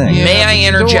same thing. May I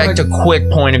interject a quick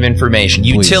point of information?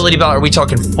 Utility belt, are we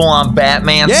talking full-on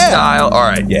Batman style? All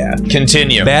right. Yeah.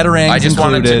 Continue. Batarangs I just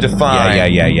wanted to included.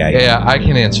 define. Yeah. Yeah, I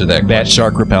can answer that Bat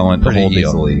shark repellent, the pretty whole deal.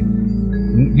 easily.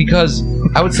 Because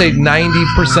I would say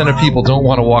 90% of people don't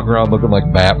want to walk around looking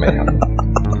like Batman.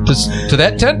 Just to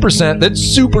that 10%, that's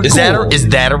super Is cool.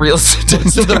 that a real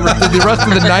statistic? the rest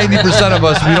of the 90% of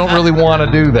us, we don't really want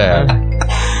to do that.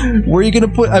 Where are you going to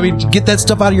put? I mean, get that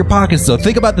stuff out of your pockets. Though,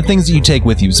 think about the things that you take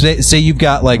with you. Say you've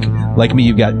got like me,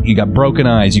 you got broken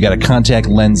eyes, you got a contact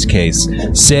lens case.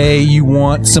 Say you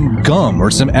want some gum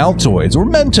or some Altoids or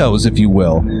Mentos, if you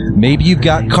will. Maybe you've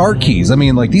got car keys. I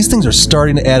mean, like these things are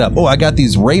starting to add up. Oh, I got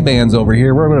these Ray-Bans over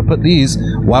here. Where am I going to put these?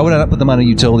 Why would I not put them on a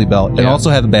utility belt and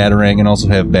also have a Batarang and also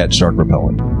have bat shark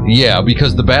repellent? Yeah,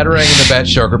 because the Batarang and the Bat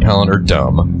Shark repellent are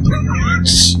dumb.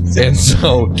 And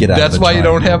so Get out of that's the why you tribe.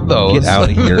 don't have those. Get out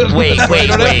of here. Wait.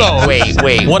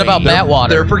 What about Batwater?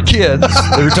 They're for kids.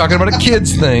 They were talking about a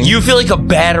kids thing. You feel like a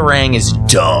Batarang is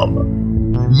dumb.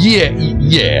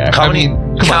 Yeah. How I many?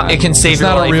 mean, come on. It can save It's your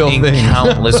not a life real in thing.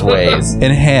 countless ways. And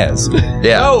it has.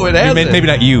 Yeah. No, it hasn't. Maybe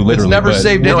not you, literally. It's never but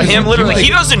saved No, anything. him literally. He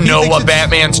doesn't know what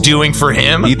Batman's doing for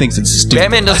him. He thinks it's stupid.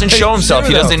 Batman doesn't show himself.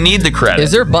 He doesn't need the credit.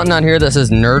 Is there a button on here that says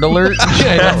Nerd Alert?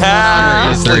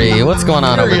 Three. What's going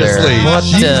on over there? Seriously.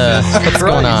 What's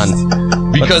going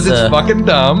on? Because What's, it's fucking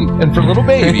dumb and for little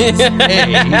babies. A.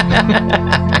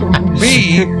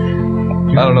 B.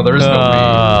 I don't know. There is no B.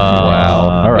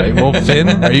 Wow. All right. Well, Finn,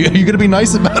 are you going to be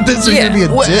nice about this, or are you going to be a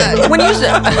dick?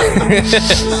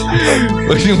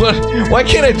 When you Why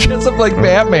can't I dress up like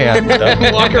Batman?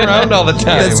 and walk around all the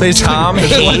time. Tom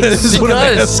hates. This is what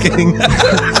I'm Because- asking.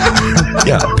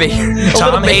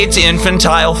 Tom hates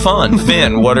infantile fun.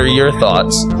 Finn, what are your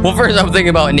thoughts? Well, first I'm thinking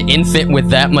about an infant with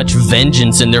that much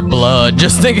vengeance in their blood.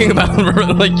 Just thinking about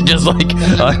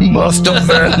I must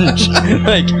avenge.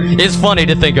 It's funny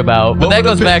to think about, but that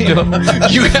goes back to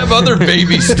You have other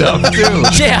baby stuff too.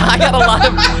 yeah. I got a lot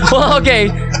of. Well, okay.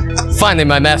 Finally,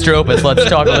 my master opus. Let's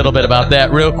talk a little bit about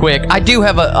that real quick. I do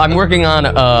have I'm working on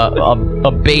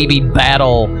a baby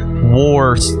battle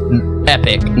war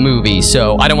epic movie,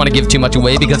 so I don't want to give too much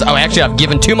away because actually I've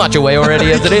given too much away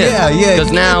already as it is. Yeah.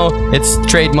 Because now it's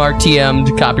trademarked,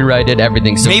 TM'd, copyrighted,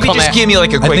 everything. So Maybe come just at- give me like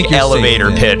a think quick you're elevator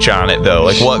safe, yeah. pitch on it, though.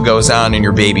 Like what goes on in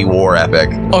your baby war epic.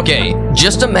 Okay,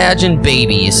 just imagine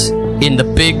babies in the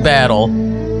big battle.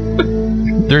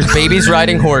 There's babies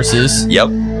riding horses. Yep.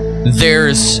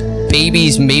 There's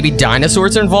babies, maybe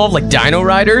dinosaurs are involved, like dino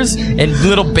riders, and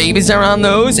little babies are on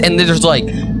those, and there's like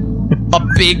a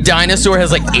big dinosaur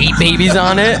has like 8 babies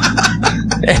on it,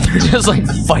 and they're just like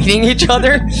fighting each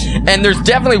other. And there's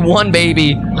definitely one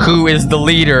baby who is the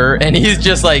leader, and he's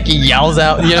just like, he yells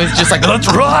out, he's just like, let's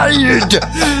ride.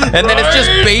 And then it's just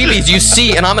babies you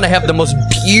see, and I'm gonna have the most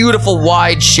beautiful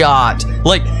wide shot.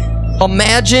 Like,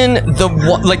 imagine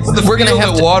we're gonna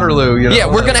have to, Waterloo. yeah,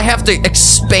 we're gonna have to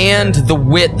expand the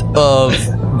width of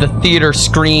the theater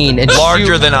screen and Larger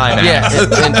shoot- than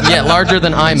IMAX. Yeah, larger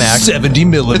than IMAX. 70 It's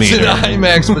millimeter. an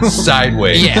IMAX but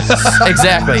sideways. Yes,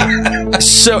 exactly.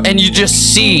 So, and you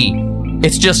just see,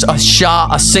 it's just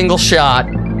a single shot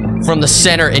from the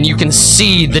center, and you can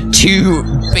see the two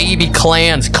baby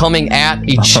clans coming at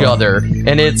each other,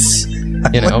 and it's,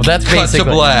 that's Cut to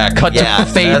basically black. Cut Yeah, to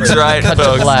fade. that's right, Cut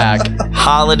folks. to black.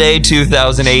 Holiday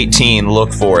 2018.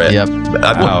 Look for it. Yep.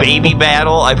 Baby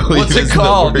battle. I believe. What's it is the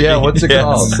called? word. Yeah, what's it Yes.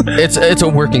 called? It's a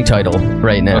working title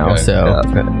right now, Okay, so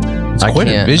It's quite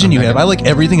a vision you have. I like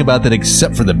everything about that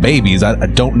except for the babies. I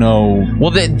don't know.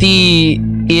 Well,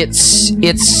 it's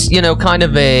kind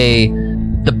of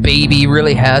the baby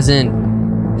really hasn't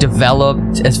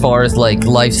developed as far as like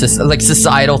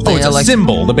societal Oh, thing. it's a like,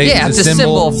 symbol. The baby yeah, is it's a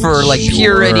symbol for like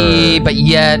purity, but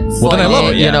yet Well, then I love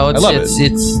it, yeah. I love it. it's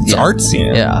It's artsy.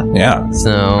 Yeah. Yeah.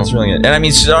 So That's really good. And I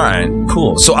mean, alright,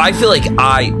 cool. So I feel like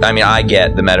I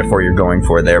get the metaphor you're going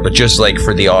for there, but just like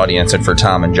for the audience and for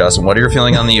Tom and Justin, what are your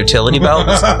feeling on the utility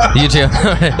belts? you too.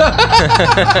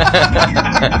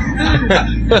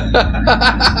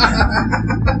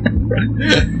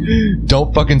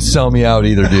 Don't fucking sell me out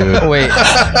either, dude. Wait.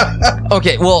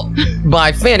 Okay. Well,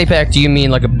 by fanny pack, do you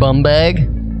mean like a bum bag,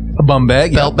 A bum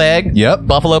bag. belt bag? Yep.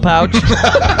 Buffalo pouch,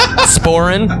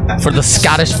 sporin for the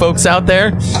Scottish folks out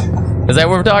there. Is that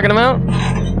what we're talking about?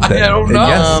 I don't know.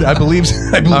 Yes, I believe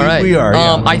All right. we are.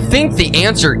 Yeah. I think the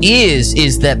answer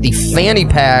is that the fanny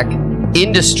pack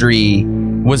industry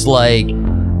was like,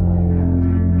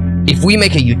 if we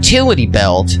make a utility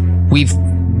belt,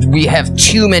 we have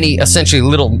too many essentially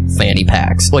little fanny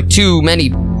packs, like too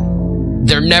many.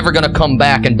 They're never gonna come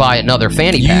back and buy another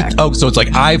fanny pack. So it's like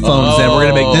iPhones. Then we're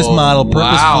gonna make this model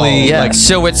purposefully. Yeah, Like,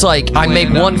 so it's like I make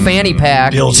one fanny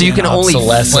pack, so you can only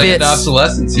fit. Planned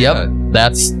obsolescence. Yep, Yeah.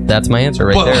 that's my answer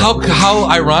right But there. how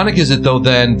ironic is it though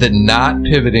then that not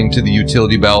pivoting to the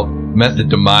utility belt meant the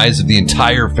demise of the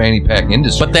entire fanny pack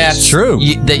industry? But that's true.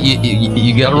 You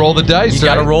gotta roll the dice. You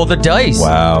gotta right? roll the dice.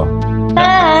 wow.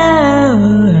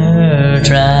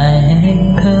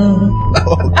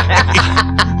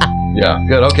 Yeah.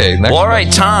 Good. Okay. Next. Well, all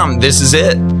right, Tom, this is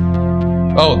it.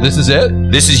 Oh, this is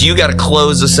it. This is you got to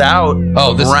close us out.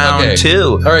 Oh, this is- round okay. 2.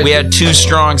 All right. We had 2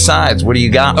 strong sides. What do you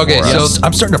got? Okay, for so- us?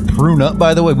 I'm starting to prune up.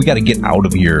 By the way, we got to get out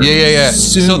of here. Yeah.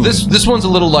 Soon. So this one's a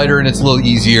little lighter and it's a little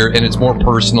easier and it's more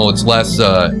personal. It's less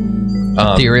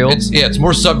Ethereal? It's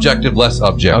more subjective, less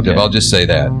objective. Okay. I'll just say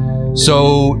that.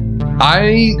 So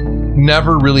I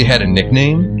never really had a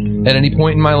nickname at any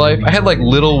point in my life. I had like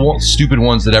little stupid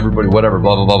ones that everybody, whatever,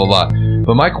 blah blah blah blah blah.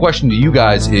 But my question to you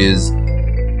guys is,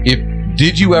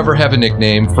 did you ever have a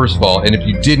nickname, first of all, and if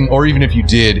you didn't, or even if you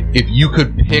did, if you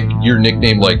could pick your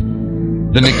nickname, like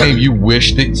the nickname you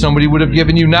wish that somebody would have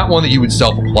given you, not one that you would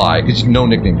self-apply, because no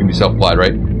nickname can be self-applied,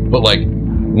 right? But like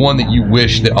one that you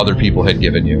wish that other people had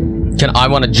given you. I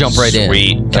want to jump right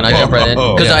Sweet. in? Can I jump right in?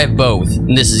 Because Yeah. I have both,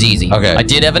 and this is easy. Okay. I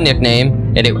did have a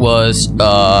nickname, and it was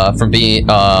from being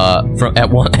from at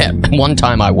one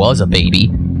time I was a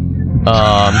baby.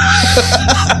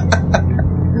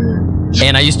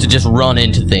 And I used to just run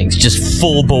into things, just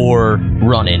full bore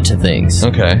run into things.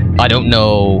 Okay. I don't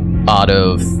know out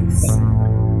of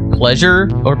pleasure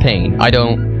or pain. I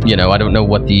don't know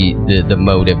what the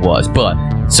motive was, but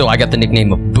so I got the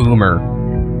nickname of Boomer.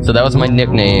 So that was my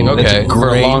nickname. Okay.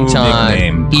 For a long time.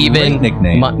 nickname. Even Great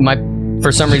nickname. my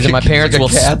for some reason my parents will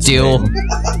still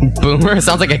Boomer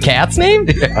sounds like a cat's name.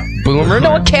 Boomer.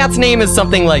 No, a cat's name is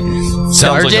something like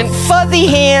Sergeant Fuzzy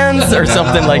Hands or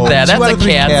something like that. Two out That's of a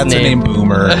three cat's cats are name. named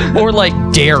Boomer. Or like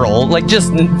Daryl, like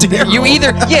just you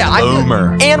either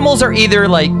Boomer. Animals are either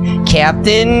like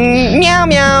Captain Meow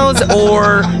Meows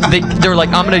or they're like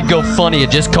I'm gonna go funny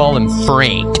and just call him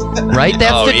Frank, right?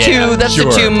 That's Oh, the yeah, two. That's sure.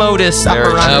 the two modus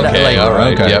operandi. Okay. Like, All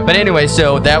right. Okay. Yep. But anyway,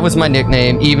 so that was my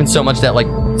nickname. Even so much that like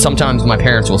sometimes my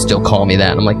parents will still call me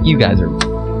that. I'm like, you guys are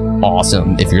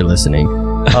awesome if you're listening.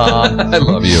 I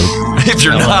love you. if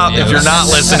you're not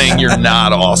listening, you're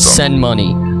not awesome. Send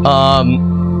money.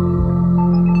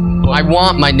 I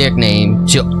want my nickname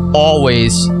to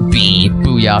always be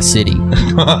Booyah City.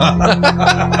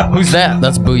 Who's that?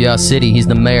 That's Booyah City. He's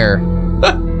the mayor.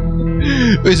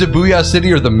 Is it Booyah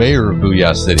City or the mayor of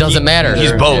Booyah City? Doesn't matter.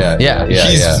 He's both. Yeah.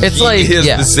 He's- It's like he is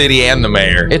yeah. the city and the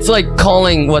mayor. It's like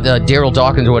calling what Daryl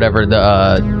Dawkins or whatever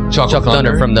the Chocolate Chuck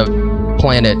Thunder Thunder? from the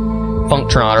planet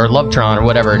Funktron or Lovetron or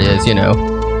whatever it is, you know.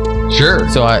 Sure.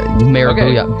 So Mayor of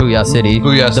Okay. Booyah City,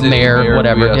 Booyah the City, mayor, of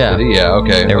whatever. Booyah Yeah. City. Yeah.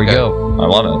 Okay. There we okay. go. I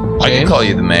love it. I can James? call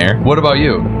you the mayor. What about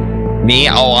you? Me?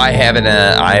 Oh, I have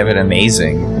an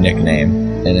amazing nickname,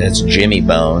 and it's Jimmy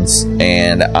Bones,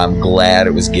 and I'm glad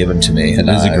it was given to me. It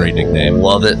is a great nickname.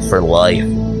 Love it for life.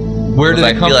 Where did I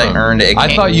it come feel from? I earned it.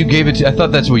 I thought you gave it to. I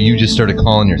thought that's what you just started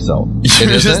calling yourself. You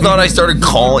just isn't? thought I started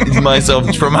calling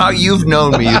myself from how you've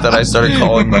known me. You thought I started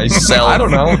calling myself. I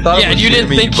don't know. Thought it Yeah, was you didn't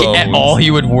Jimmy think Bones. at all he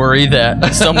would worry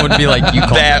that someone would be like, you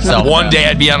call that yourself one that. day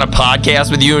I'd be on a podcast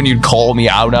with you and you'd call me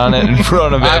out on it in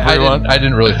front of I everyone.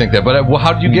 didn't really think that. But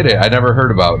how did you get it? I never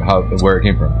heard about where it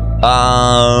came from.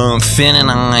 Finn and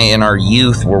I in our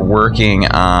youth were working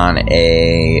on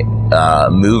a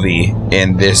movie,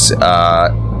 and this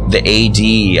the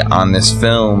AD on this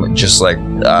film just like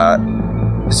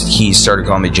he started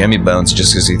calling me Jimmy Bones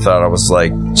just because he thought I was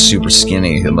like super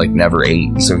skinny and like never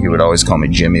ate, so he would always call me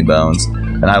Jimmy Bones,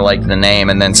 and I liked the name.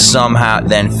 And then somehow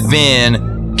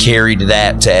Finn carried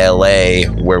that to LA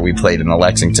where we played in the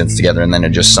Lexingtons together, and then it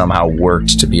just somehow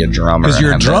worked to be a drummer. Because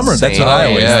you're a and have that drummer. That's same- what I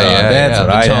always yeah, thought. yeah, That's yeah, what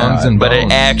the I tongues thought. and But it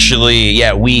bones. actually,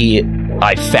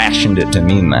 I fashioned it to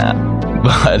mean that.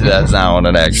 But that's not what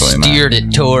it actually meant. Steered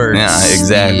it towards. Yeah,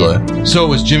 exactly. So it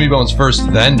was Jimmy Bones first,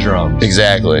 then drums.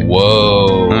 Exactly.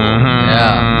 Whoa.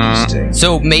 Yeah. Interesting.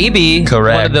 So maybe one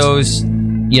Correct. of those,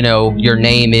 your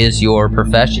name is your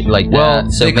profession, like Well,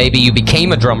 that. So they- maybe you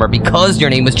became a drummer because your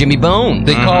name was Jimmy Bones.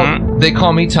 They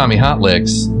call me Tommy Hot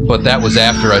Licks, but that was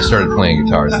after I started playing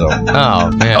guitar. So Oh,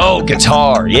 man. Oh,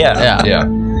 guitar. Yeah. yeah. yeah.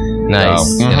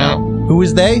 Nice. So, you know. Who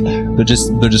is they? They're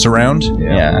just around.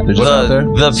 Yeah. They're just out there.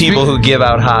 The people who give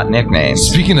out hot nicknames.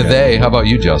 Speaking of they, how about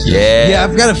you, Justin? Yeah. Yeah,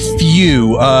 I've got a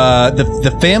few.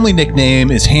 The family nickname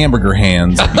is Hamburger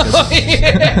Hands. because-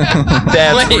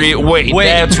 That's real. Wait,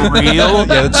 that's real? yeah,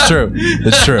 that's true.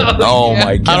 That's true. Oh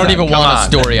my god. I don't even want a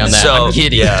story on that. So, I'm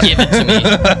kidding. yeah. Give it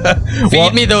to me.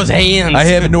 Feed me those hands. I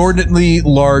have inordinately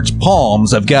large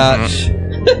palms. I've got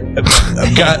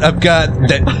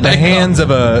the hands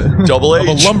of a Double of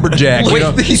a H. lumberjack. you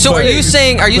know? So are you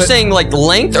saying but- saying like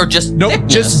length or just Nope,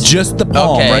 thickness? just the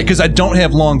palm, Okay. right? Because I don't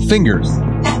have long fingers.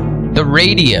 the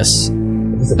radius,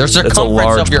 the That's a circumference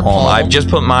large of your palm. palm. I've just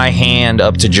put my hand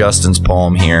up to Justin's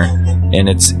palm here, and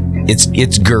it's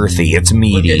girthy. It's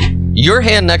meaty. Your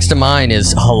hand next to mine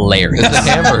is hilarious. It's a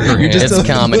hamburger. You're just It's a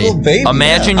comedy. little baby.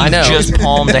 Imagine I you know. just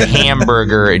palmed a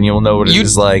hamburger, and you'll know what it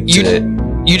is like to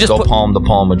You just go put palm to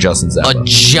palm with Justin's a elbow.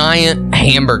 giant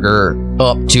hamburger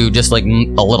up to just like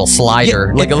a little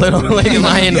slider, like a little, like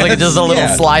my hand, like just a little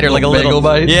Yeah. slider, like a Bagel little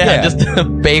bite? Yeah, Yeah. just a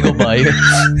bagel bite.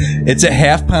 It's a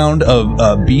half pound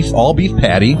of beef, all beef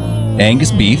patty,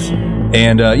 Angus beef,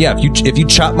 and yeah, if you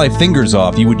chop my fingers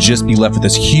off, you would just be left with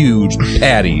this huge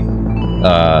patty,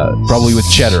 probably with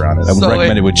cheddar on it. I would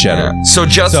recommend it with cheddar. Yeah. So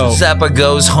Justin Zappa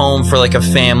goes home for like a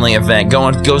family event.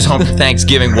 Goes home for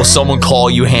Thanksgiving. Will someone call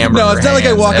you hamburger? No, it's not like I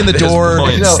Hands walk in the at this door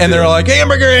point? and they're like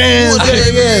hamburger hands.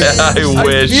 I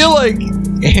wish. I feel like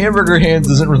Hamburger Hands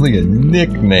isn't really a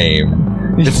nickname.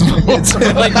 It's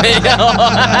Like it's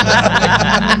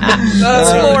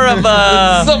more of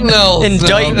a something else.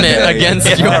 indictment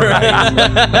against your.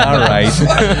 All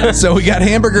right. So we got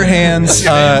hamburger hands.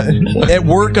 At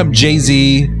work, I'm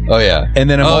Jay-Z. Oh yeah. And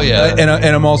then yeah.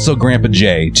 and I'm also Grandpa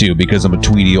Jay too, because I'm a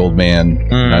tweety old man.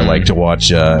 And I like to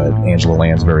watch Angela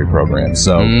Lansbury programs.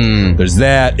 So there's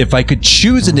that. If I could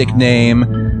choose a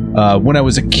nickname, when I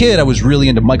was a kid, I was really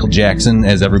into Michael Jackson,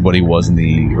 as everybody was in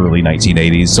the early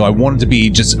 1980s. So I wanted to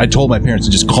be I told my parents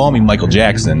to just call me Michael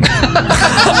Jackson.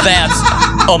 That's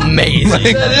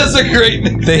amazing. That is a great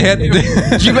nickname. They had.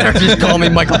 You better just call me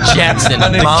Michael Jackson,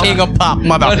 the king of pop,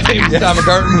 My motherfucker. name's Tom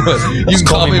McCartan, but you can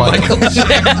call me Michael.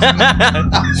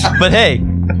 But hey,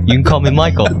 you can call me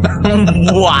Michael.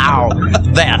 Wow,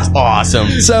 that's awesome.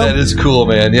 That is cool,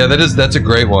 man. Yeah, that's a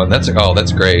great one. That's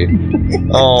great.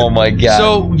 Oh my god.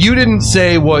 So you didn't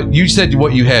say what you said.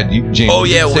 What you had, James. Oh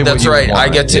You yeah, didn't say well, what that's you right. I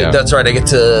wanted. get to. Yeah. That's right. I get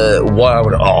to. What I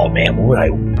would. Oh man, what would I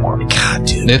want? God,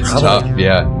 dude. It's tough.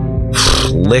 Yeah.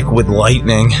 Liquid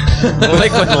lightning.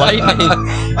 Liquid lightning.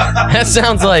 That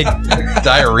sounds like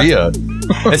Diarrhea.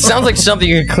 it sounds like something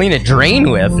you can clean a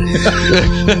drain with,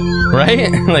 right?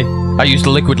 Like I used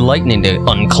liquid lightning to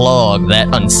unclog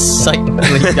that unsightly.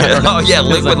 Oh yeah,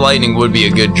 liquid lightning would be a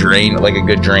good drain, like a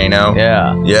good Drano.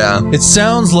 Yeah, Yeah. It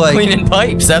sounds like cleaning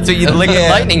pipes. That's what you liquid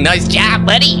Yeah. lightning. Nice job,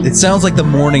 buddy. It sounds like the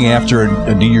morning after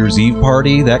a New Year's Eve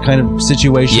party, that kind of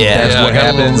situation. Yeah. That's Yeah, what got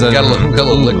a little- happens. got a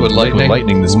little liquid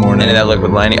lightning. this morning. And that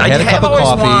liquid lightning. I Had a have cup of always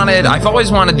coffee. wanted. I've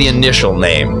always wanted the initial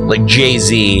name, like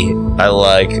Jay-Z. I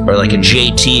like, or like a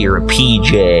JT or a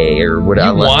PJ or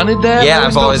whatever. You wanted that? Yeah, I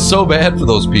I've felt always. so bad for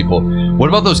those people. What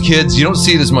about those kids? You don't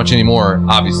see it as much anymore,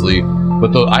 obviously.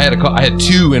 But I had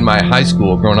two in my high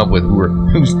school growing up with who were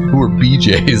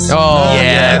BJs. Oh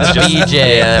Yeah, it's just,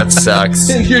 BJ. Yeah, that sucks.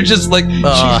 And you're just like,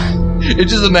 it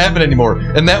just doesn't happen anymore.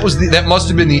 And that must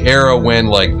have been the era when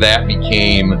like that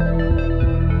became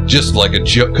just like a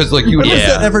joke. Because like you would. When was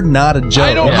that ever not a joke?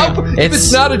 I don't. Yeah. If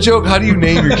it's not a joke, how do you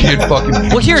name your kid fucking?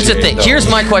 Well, here's the thing. though? Here's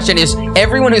my question: is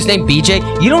everyone who's named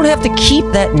BJ? You don't have to keep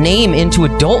that name into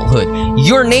adulthood.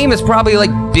 Your name is probably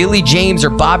like Billy James or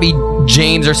Bobby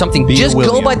James or something. Be a Just go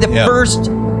William. by the Yeah. first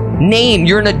name.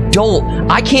 You're an adult.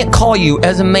 I can't call you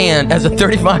as a man, as a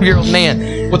 35-year-old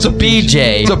man. What's a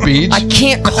BJ? What's a beach? I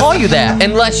can't call you that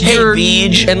unless Hey, you're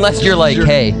Beej. unless you're like,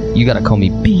 hey, you gotta call me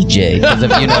BJ because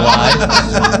of you know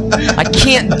why. I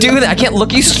can't do that. I can't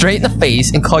look you straight in the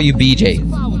face and call you BJ.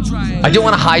 I don't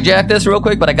want to hijack this real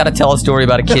quick, but I gotta tell a story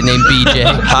about a kid named BJ.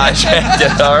 Hijacked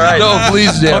it. All right. No,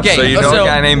 please do. Okay, So you know a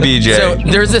guy named BJ. So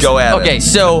there's this. Go at okay, it.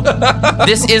 so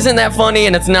this isn't that funny,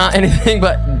 and it's not anything,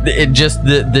 but it just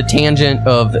the tangent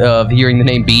of hearing the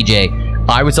name BJ.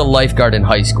 I was a lifeguard in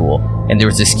high school, and there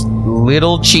was this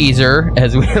little cheeser,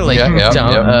 as we were like,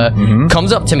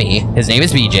 comes up to me. His name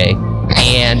is BJ,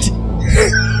 and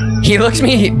he looks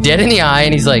me dead in the eye,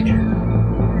 and he's like,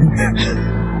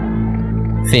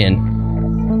 Finn,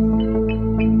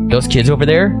 those kids over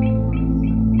there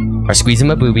are squeezing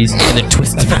my boobies and they're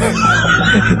twisting.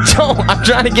 Don't. I'm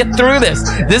trying to get through this.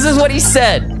 This is what he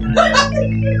said.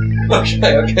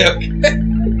 Okay.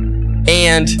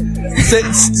 And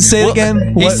Say it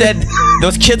again. he What? said,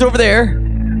 those kids over there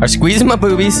are squeezing my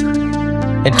boobies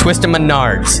and twisting my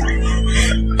nards.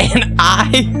 And I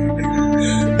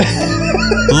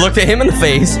looked at him in the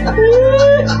face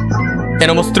and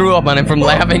almost threw up on him from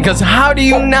laughing, because how do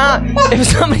you not, if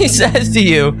somebody says to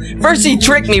you, first he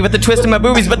tricked me with the twist of my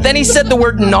boobies, but then he said the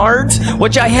word nards,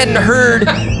 which I hadn't heard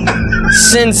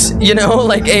since, you know,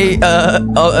 like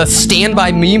a Stand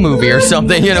By Me movie or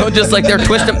something, you know, just like they're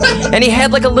twisting, and he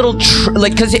had like a little,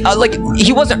 because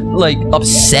he wasn't like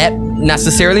upset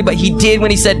necessarily, but he did when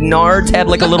he said nards, had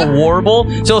like a little warble,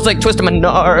 so it's like twist my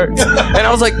nards, and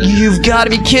I was like, you've got to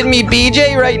be kidding me,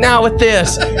 BJ, right now with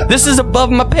this is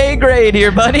above my pay grade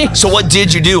here, buddy. So what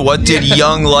did you do? What did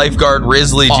young lifeguard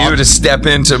Risley do to step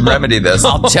in to remedy this?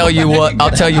 I'll tell you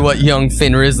what young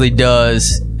Finn Risley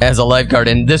does as a lifeguard,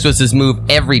 and this was his move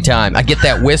every time. I get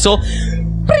that whistle.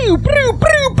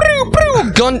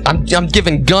 Gun. I'm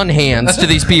giving gun hands to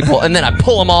these people, and then I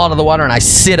pull them all out of the water and I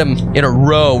sit them in a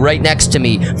row right next to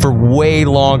me for way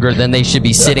longer than they should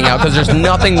be sitting out, because there's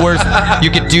nothing worse you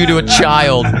could do to a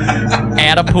child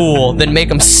at a pool than make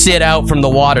them sit out from the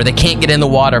water. They can't get in the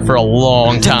water for a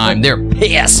long time. They're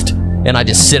pissed. And I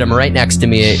just sit them right next to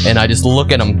me, and I just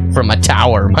look at them from my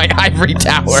tower, my ivory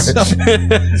tower.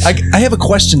 I have a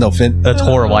question though, Finn. That's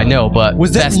horrible, I know, but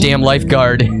Was that- best damn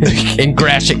lifeguard in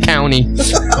Gratiot County.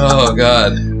 Oh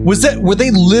God. Were they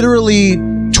literally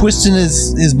twisting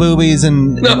his boobies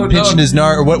and pinching his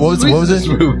nard? Or what was it?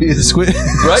 Boobies.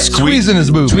 Right? Squeezing his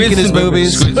boobies. Tweaking his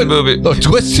boobies. Squeeze the booby. Oh,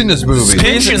 twisting his boobies.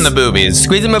 Pinching the boobies.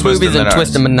 Squeezing my Twisting boobies and the nards.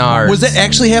 twisting my nards. Was that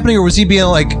actually happening, or was he being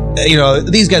like, you know,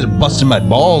 these guys are busting my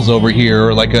balls over here,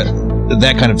 or like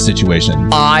that kind of situation?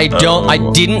 I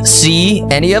didn't see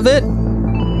any of it.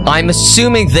 I'm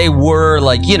assuming they were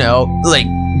like, you know, like,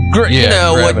 you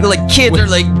know, grabbing. like kids are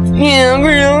like,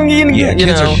 you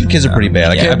know. Kids are pretty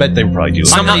bad. I bet they probably do.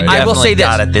 Somebody I will definitely say this.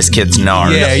 got at this kid's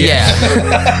nard. Yeah.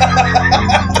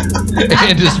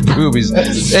 And his boobies.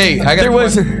 Hey, I got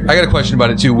a question about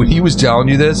it too. When he was telling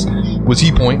you this, was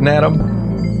he pointing at him?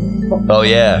 Oh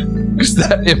yeah. Is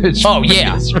that image? Oh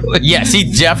yeah. Yes,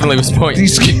 he definitely was pointing.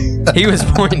 He was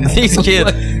pointing at these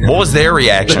kids. What was their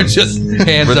reaction? Just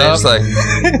hands Were they up. just like,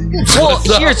 Well,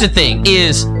 here's the thing: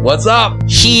 is What's up?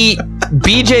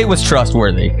 BJ was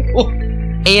trustworthy,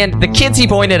 and the kids he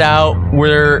pointed out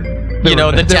were, you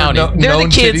know, the townies. They're the known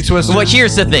titty kids. twisters? Well,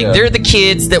 here's the thing: they're the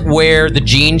kids that wear the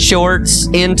jean shorts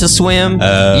in to swim.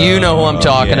 You know who I'm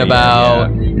talking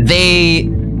about.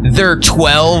 They're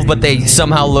 12, but they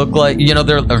somehow look like, you know,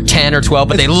 they're 10 or 12,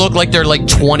 but they look like they're like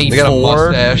 24. They got a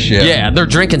mustache, yeah. They're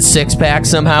drinking six packs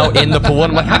somehow in the pool.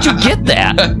 And I'm like, how'd you get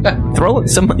that? Throw it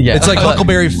some. Yeah, It's like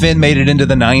Huckleberry Finn made it into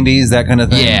the 90s, that kind of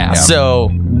thing. Yeah,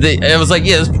 so it was like,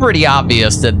 it's pretty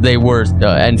obvious that they were,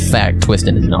 in fact,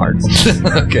 twisting his nards.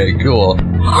 Okay, cool.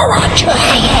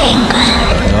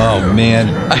 Oh man,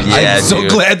 Yeah, I'm so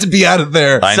dude. glad to be out of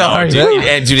there. I know, Sorry. dude.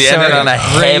 And dude, he ended on a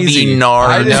heavy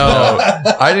nard.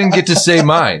 I didn't get to say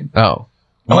mine. Oh.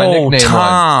 My nickname was.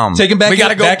 Tom. Take him back. We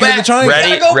gotta go back into the back.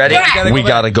 triangle. Ready? Ready? We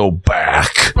gotta go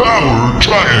back. Power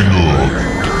Triangle.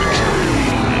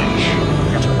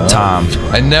 Tom.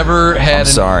 I never had. I'm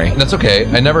sorry. That's okay.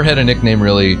 I never had a nickname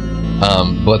really,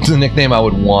 but the nickname I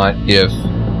would want if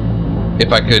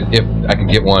I could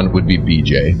get one would be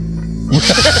BJ.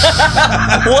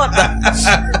 What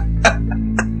the?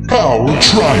 Power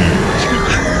Triangle.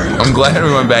 I'm glad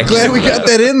we went back. Glad we got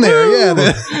that in there.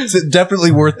 Yeah, it's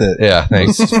definitely worth it. Yeah,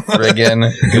 thanks.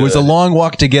 Friggin'. It was a long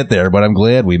walk to get there, but I'm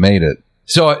glad we made it.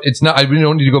 So it's not. We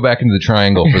don't need to go back into the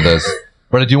triangle for this.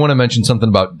 But I do want to mention something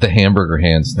about the hamburger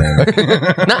hands thing.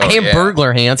 Not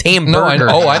hamburglar hands, No, hamburger.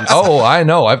 I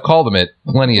know. I've called them it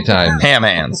plenty of times. Ham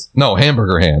hands. No,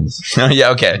 hamburger hands. Yeah,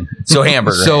 okay. So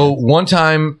hamburger. So one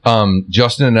time,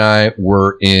 Justin and I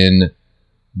were in.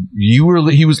 He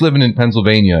was living in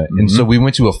Pennsylvania, and so we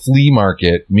went to a flea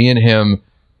market. Me and him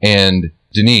and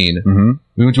Deneen.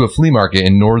 We went to a flea market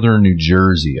in northern New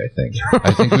Jersey. I think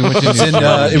we went to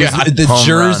It was the Home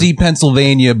Jersey,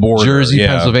 Pennsylvania border. Jersey, Yeah.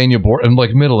 Pennsylvania border, and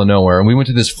like middle of nowhere. And we went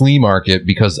to this flea market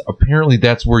because apparently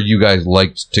that's where you guys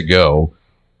liked to go.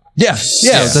 Yeah,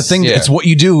 it's the thing. Yeah. It's what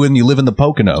you do when you live in the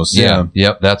Poconos. Yeah.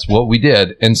 Yep, that's what we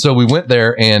did. And so we went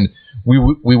there and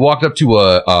we walked up to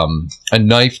a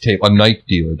knife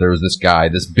dealer. There was this guy,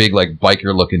 this big like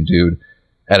biker looking dude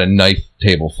at a knife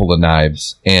table full of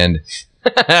knives, and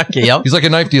Okay, yep. he's like a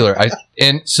knife dealer.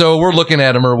 And so we're looking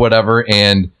at him or whatever,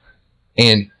 and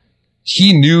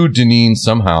he knew Deneen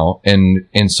somehow, and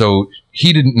so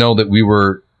he didn't know that we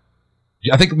were.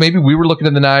 I think maybe we were looking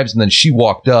at the knives, and then she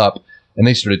walked up, and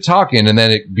they started talking, and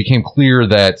then it became clear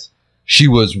that she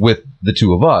was with the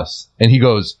two of us. And he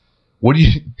goes, "What do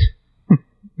you?"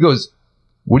 He goes,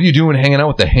 "What are you doing hanging out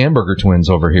with the hamburger twins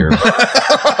over here?"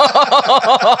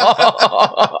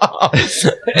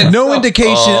 No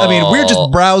indication. I mean, we're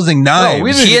just browsing knives. No,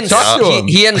 we didn't He even hadn't, talk to him.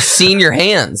 he hadn't seen your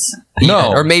hands. No.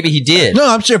 even, or maybe he did. No,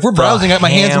 I'm sure if we're browsing, I have my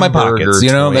hands in my hamburger pockets.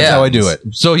 You know, that's twins. how I do it.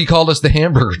 So he called us the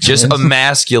hamburger Just twins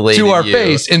emasculated to our you.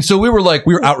 face, and so we were like,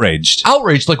 We were outraged.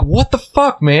 like, what the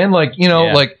fuck, man? Like, you know,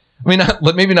 Yeah. like, I mean,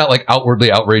 maybe not like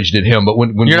outwardly outraged at him, but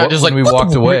when You're not just when like, we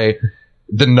walked away,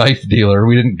 the knife dealer,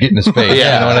 we didn't get in his face.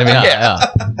 Yeah. You know what I mean? Yeah.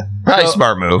 Probably So-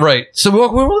 smart move. Right. So we're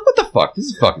like, what the fuck? This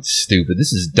is fucking stupid.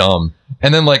 This is dumb.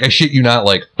 And then, like, I shit you not,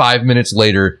 like 5 minutes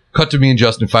later, cut to me and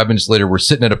Justin. 5 minutes later, we're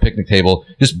sitting at a picnic table,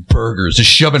 just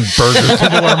shoving burgers into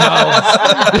our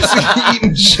mouths, just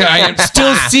eating giant,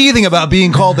 Still seething about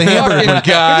being called the hamburger fucking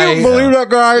guy. Can you believe that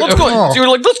guy? Let's go. You're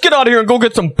like, let's get out of here and go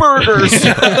get some burgers.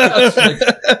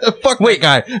 Fuck wait,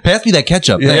 guy. Pass me that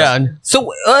ketchup. Thanks. Yeah.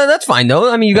 So that's fine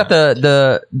though. I mean, you got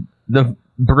the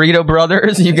Burrito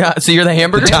Brothers. You got so you're the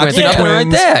hamburger The twins. Toxic Nothing right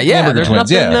Twins. there. Yeah. Hamburger There's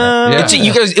Twins, nothing. yeah. Yeah. It's,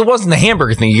 you guys, it wasn't the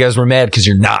hamburger thing. You guys were mad because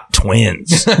you're not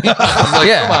twins. Yeah.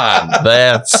 Come on.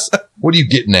 That's What are you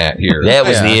getting at here? that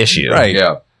was Yeah. the issue, Right.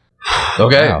 Yeah.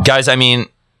 Okay. Wow. guys? I mean,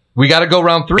 We got to go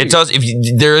round 3. it does. If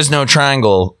you, there is no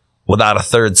triangle without a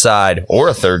third side or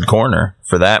a third corner,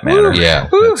 for that matter. Yeah.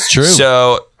 That's true.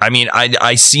 So, I mean,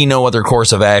 I see no other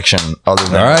course of action other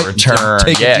than All right. return.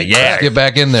 Take a Yeah, deep yeah. Get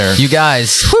back in there. You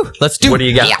guys, let's do. What do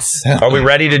you got? Yes. Are we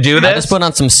ready to do I this? just put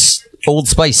on some Old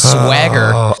Spice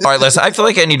swagger. All right, listen. I feel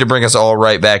like I need to bring us all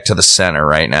right back to the center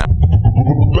right now.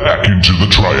 Back into the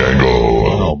triangle.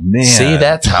 oh man. See,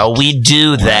 that's how we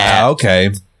do that. Okay.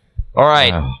 All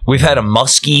right, we've had a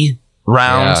musky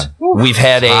round. Yeah. We've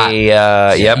had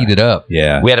a yep. Eat it up.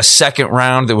 Yeah. We had a second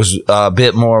round that was a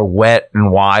bit more wet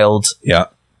and wild. Yeah.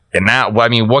 And now, I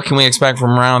mean, what can we expect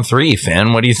from round 3,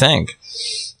 Finn? What do you think?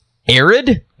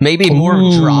 Arid, maybe more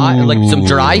dry, like some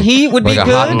dry heat would Like be a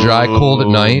good. hot and dry, cold at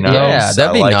night. Nice. Yeah, that'd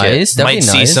I be like nice. It. That'd Might be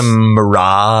see nice. some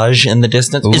mirage in the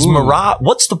distance. Is Ooh. mirage?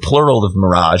 What's the plural of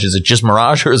mirage? Is it just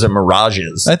mirage or is it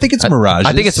mirages? I think it's Mirage.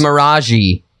 I think it's Mirage.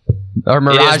 Or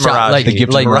Mirage, Mirage. like The gift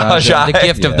of like Mirage the Eye.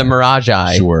 gift of the Mirage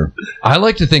Eye. Sure. I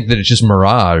like to think that it's just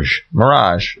Mirage.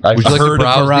 Mirage. I've Would you like to Heard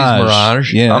of browse these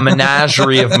Mirage? Yeah. a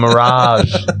menagerie of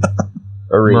mirage.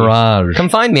 Mirage. Come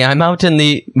find me. I'm out in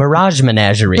the Mirage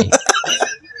Menagerie.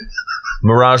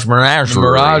 Mirage menagerie.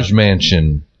 Mirage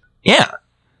Mansion. Yeah.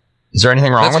 Is there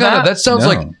anything wrong That's with kind of that? that sounds No.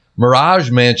 like Mirage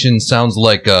Mansion sounds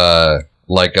like a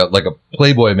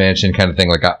Playboy Mansion kind of thing,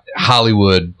 like a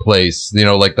Hollywood place, you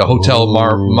know, like the Hotel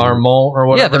Marmont or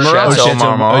whatever. Yeah, the Mirage. Chateau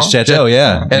Chateau, Marmont. Chateau,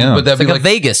 yeah. And yeah. but that'd It's be like a like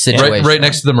Vegas situation. right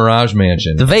next to the Mirage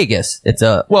Mansion. The Vegas. It's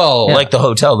a Well, Like the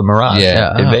hotel, the Mirage.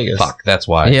 yeah, In Vegas. Fuck, that's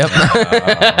why. yep.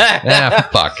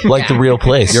 Fuck. Like the real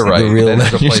place. You're right. The real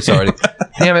That's the place already.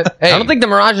 Damn it. Hey, I don't think the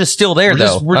Mirage is still there We're though.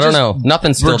 just- we're I don't just- know.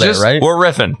 Nothing's still we're there, just- right? We're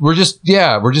riffing. we're just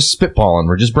spitballing.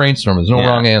 We're just brainstorming. There's no Yeah.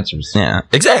 wrong answers. Yeah,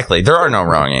 exactly. There are no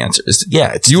wrong answers.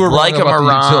 Yeah, it's You were like wrong a about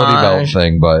mirage. the utility belt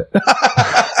thing, but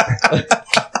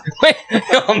Wait,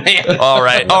 oh man. All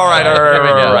right.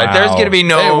 There's gonna be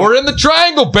no. hey, we're in the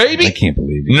triangle, baby. I can't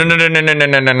believe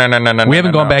it. no. We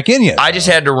haven't gone back in yet. I just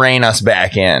had to rein us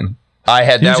back in. I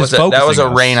had He was that was just a, that was a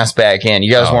focusing us. rein us back in.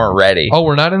 You guys weren't ready. Oh,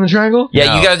 we're not in the triangle.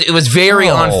 Yeah, you guys. It was very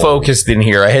Oh. unfocused in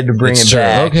here. I had to bring It's it true.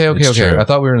 back. Okay. It's true. I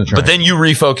thought we were in the triangle. But then you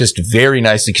refocused very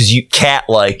nicely because you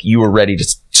you were ready to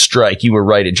strike. You were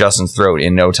right at Justin's throat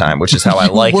in no time, which is how I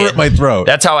like We're it. at my throat.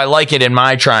 That's how I like it in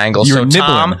my triangle. You So were nibbling.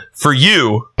 Tom, for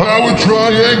you, Power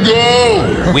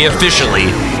triangle. we officially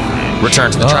return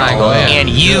to the triangle, man. and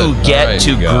you Good. get All right, to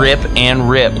you got it. grip and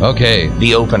rip okay.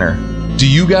 the opener. Do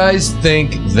you guys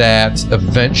think that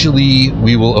eventually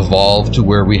we will evolve to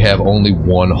where we have only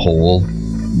one hole?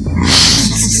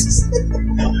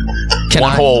 Can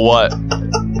One I, hole, what?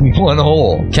 One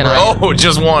hole. Can I? Oh,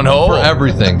 just one hole. For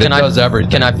everything. That Can I- does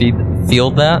everything. Can I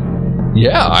field that?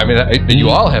 Yeah, I mean, you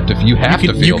all have to. You have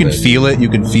to feel you can it. feel it. You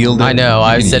can feel it. I know. You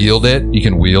I can said yield it. You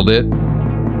can wield it.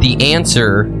 the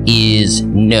answer is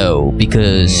no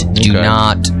because do okay.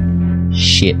 not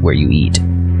shit where you eat.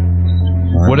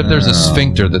 What if there's a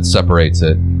sphincter that separates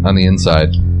it on the inside?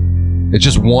 It's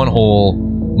just one hole,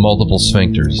 multiple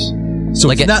sphincters. So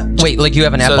like it's not. wait, like you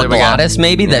have an So there we go. epiglottis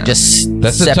maybe that just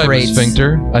That's the type of separates.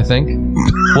 sphincter, I think.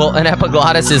 Well, an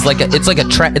epiglottis is like it's like a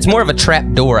trap. It's more of a trap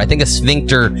door. I think a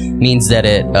sphincter means that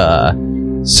it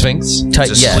Sphinx. tight.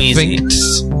 It's a Yeah, squeeze.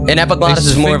 Sphinx. an epiglottis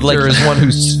is more of like Sphincter is one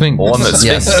who's sphinx. One that's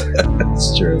yes.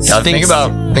 That's true. Now think Sphinx.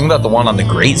 about the one on the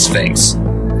Great Sphinx.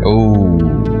 Oh,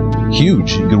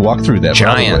 huge. You could walk through that.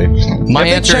 Giant. Probably. My Have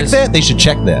they answer checked is that? They should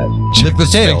check that. Lift the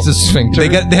tail. Sphinx's sphincter.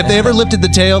 Have they ever lifted the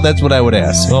tail? That's what I would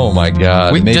ask. Oh my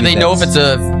god. Maybe do they know if that's-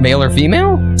 it's a male or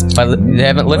female? They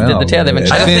haven't lifted the tail. They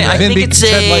haven't.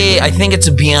 I think it's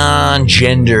a beyond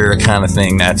gender kind of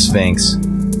thing. That Sphinx.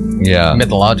 Yeah.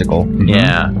 Mythological.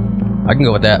 Yeah. I can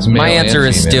go with that. male My answer and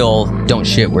is female. still don't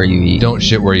shit where you eat. Don't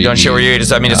shit where you Don't eat. shit where you eat.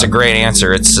 It's a great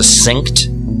answer. It's succinct.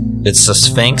 It's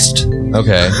susphinxed.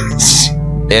 Okay.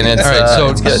 And it's All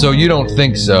right. it's good. So you don't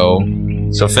think so?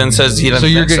 So Finn says he doesn't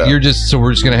So you're think you're just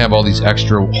we're just gonna have all these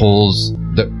extra holes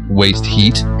that waste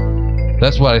heat.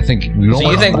 That's what I think. We don't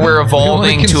So you think we're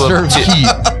evolving to a heat?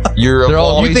 You're They're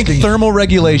all- You think wasting- thermal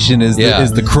regulation is Yeah.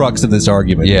 the crux of this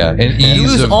argument? Yeah, and You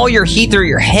ease lose of, all your heat through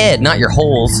your head, not your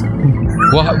holes.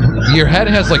 well, your head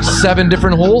has like 7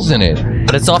 different holes in it.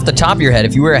 But it's off the top of your head.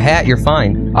 If you wear a hat, you're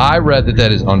fine. I read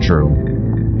that is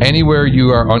untrue. Anywhere you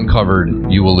are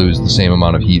uncovered, you will lose the same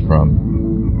amount of heat from.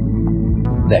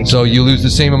 So you lose the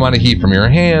same amount of heat from your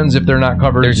hands if they're not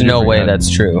covered. There's as no your way head. that's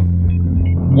true.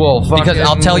 Well, Because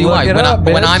I'll tell you why.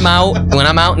 When I'm out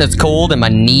and it's cold and my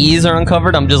knees are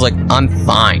uncovered, I'm just like, I'm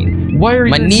fine. Why are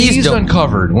my your knees knees don't-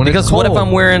 uncovered? When Because it's what if cold?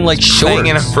 I'm wearing like staying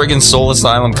in a shorts? friggin' Soul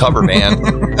Asylum cover band.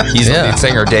 He's the lead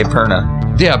singer, Dave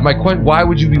Perna. Yeah, my question: why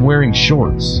would you be wearing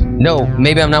shorts? No,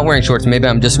 maybe I'm not wearing shorts. Maybe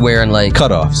I'm just wearing like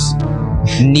Cutoffs.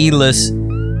 kneeless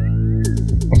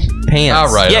pants.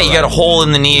 All right. Yeah, all you right. got a hole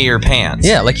in the knee of your pants.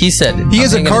 Yeah, like he said. He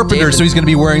is a carpenter, so he's going to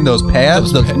be wearing those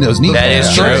pads, those knee That is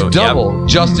pads. true. So it's double.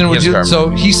 Justin, would Yes, you? Carmen. So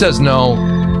he says no.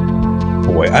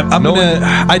 Boy, I'm No gonna.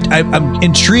 I'm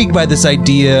intrigued by this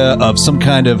idea of some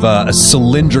kind of a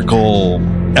cylindrical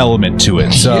element to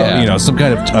it. So Yeah. some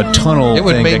kind of a tunnel It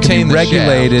would thing that maintain can be the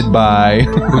regulated by.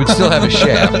 It would still have a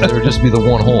shaft. There would just be the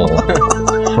one hole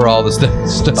for all this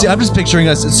stuff. See, I'm just picturing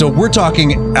us. So we're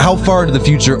talking. How far into the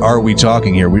future are we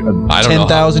talking here? I don't know.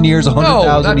 10,000 years, No,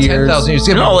 100,000 not years. 10,000 years.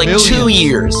 No, like Millions. 2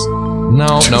 years. No.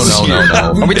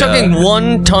 Are we talking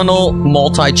one tunnel,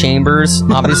 multi-chambers,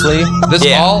 obviously? This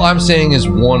Yeah. all I'm saying is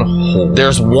one hole.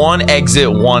 There's one exit,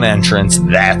 one entrance.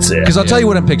 That's it. Because I'll tell you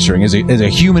what I'm picturing. As a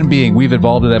human being, we've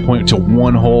evolved to that point to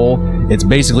one hole. It's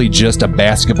basically just a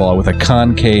basketball with a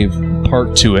concave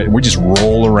part to it. We just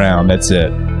roll around. That's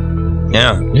it.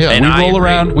 Yeah. Yeah, And We I roll agree.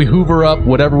 around, we hoover up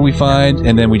whatever we find,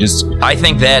 and then we just. I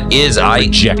think that is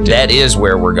Reject it. that is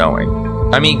where we're going.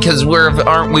 I mean, because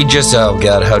aren't we just? Oh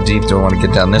God, how deep do I want to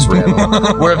get down this rabbit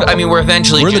hole? We're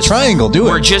eventually. We're in the just, triangle. Do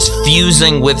We're it. just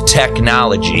fusing with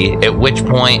technology. At which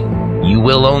point, you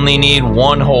will only need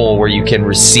one hole where you can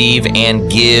receive and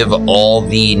give all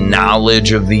the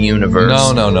knowledge of the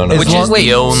universe. No. Which is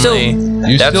the only.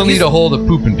 You that's- still need a hole to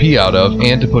poop and pee out of,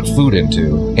 and to put food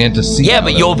into, and to see. Yeah, out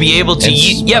but of, you'll be able to. and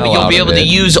Yeah, but smell you'll out be of able to it,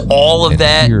 use all of and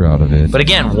that. hear out of it. But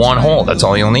again, one hole. That's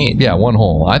all you'll need. Yeah, one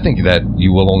hole. I think that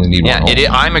you will only need Yeah, one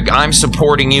hole. I'm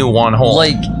supporting you one hole.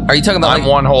 Like, are you talking about I'm like,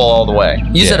 one hole all the way.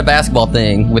 you said a basketball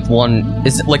thing with one,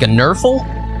 is it like a Nerfle?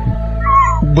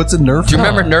 What's a Nerf? Do you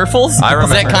remember Nerfles? I Is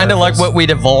that remember kind of like Nerfles. what we'd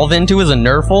evolve into as a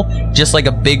Nerfle? Just like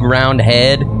a big round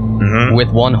head with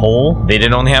one hole? They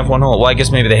didn't only have one hole. Well, I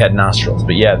guess maybe they had nostrils,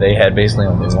 but yeah, they had basically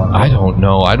only one. I don't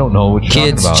know what you're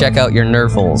Kids, talking about. check out your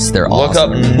Nerfles. They're Look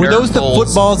awesome. up. Were those the Nerfles.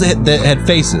 footballs that had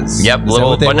faces? Yep, Is that little,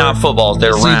 what they but were? not footballs.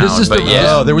 They're See, round. this is but the-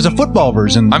 yeah, Oh, there was a football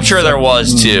version. I'm sure there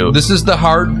was too. This is the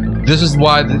hard. This is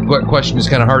why the question is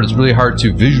kind of hard. It's really hard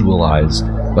to visualize.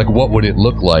 Like, what would it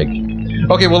look like?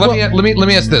 Okay, well, let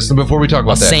me ask this before we talk A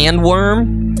about that.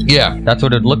 sandworm? Yeah. That's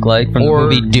what it'd look like from Or-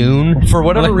 the movie Dune. For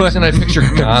whatever reason, I picture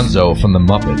Gonzo from the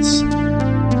Muppets.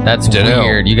 That's Dunno.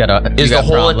 weird. You got Is the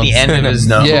hole at the end of his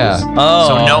nose? Yeah. Oh.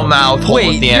 So no mouth, hole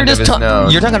Wait, at the you're end of just his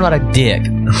nose. You're talking about a dick.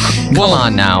 Come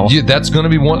on now. That's going to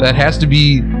be one. That has to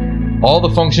be all the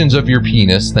functions of your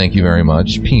penis. Thank you very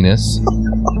much. Penis.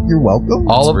 You're welcome.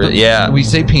 All of really- the. yeah. We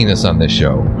say penis on this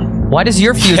show. Why does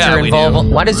your future Yeah, we involve?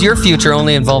 do. Why does your future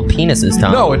only involve penises,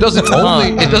 Tom? No, it doesn't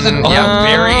only. It doesn't. Yeah,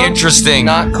 very interesting.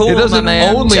 Not cool. It doesn't my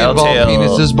man. only involve Telltale.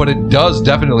 penises, but it does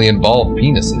definitely involve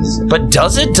penises. But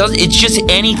does it? It's just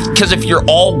any. Because if you're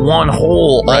all one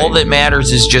hole, all Right. that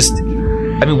matters is just.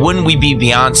 I mean, wouldn't we be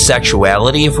beyond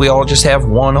sexuality if we all just have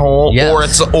one hole?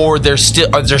 Yes. Or there's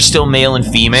still male and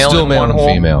female. Still in male one and hole?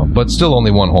 female, but still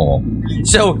only one hole.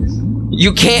 So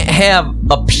you can't have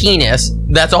a penis.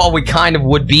 That's all we kind of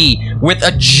would be with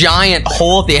a giant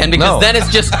hole at the end, because No. then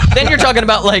it's just then you're talking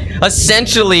about like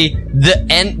essentially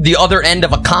the other end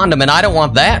of a condom, and I don't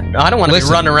want that. I don't want to be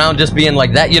Listen. running around just being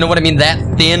like that. You know what I mean?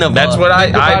 That thin of. That's a, what I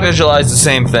about it. visualize the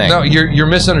same thing. No, you're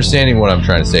misunderstanding what I'm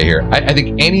trying to say here. I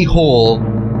think any hole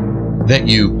that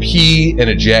you pee and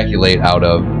ejaculate out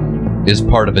of is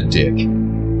part of a dick.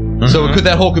 So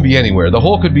that hole could be anywhere. The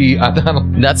hole could be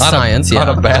That's science, on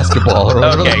a basketball or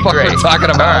whatever Okay, the fuck great. we're talking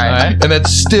about. All right. And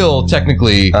that's still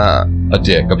technically a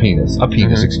dick, a penis.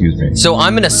 Excuse me. So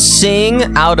I'm gonna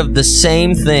sing out of the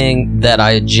same thing that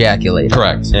I ejaculated.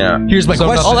 Correct. Yeah. Here's my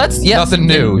question. Oh, that's Nothing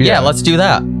new. Yeah, let's do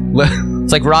that.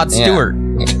 It's like Rod Stewart.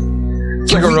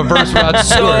 It's like a reverse Rod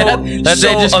Stewart. They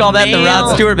just call that the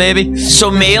Rod Stewart, baby. So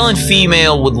male and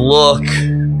female would look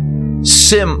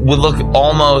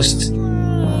almost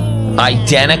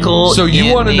identical. So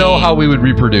you want to know how we would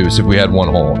reproduce if we had one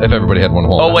hole? If everybody had one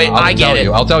hole? Oh wait, I get it.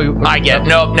 I'll tell you. I get it.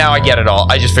 No, now I get it all.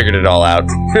 I just figured it all out.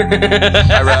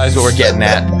 I realize what we're getting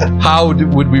at. How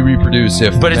would we reproduce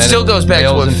if? But it still goes back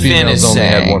to what Finn is only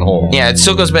saying. had one hole. Yeah, it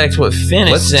still goes back to what Finn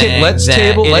is saying. Let's that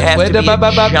table. It has to be a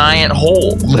Let's giant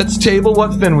hole. Let's table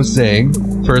what Finn was saying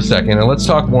for a second, and let's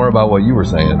talk more about what you were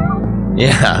saying.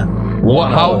 Yeah.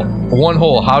 One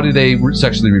hole. How do they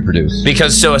sexually reproduce?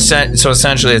 Because so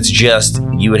essentially it's just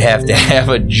you would have to have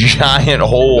a giant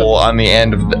hole on the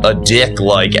end of a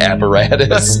dick-like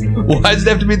apparatus. Why does it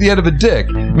have to be the end of a dick?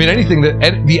 I mean, anything that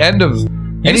at the end of.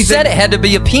 You said it had to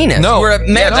be a penis. No. You were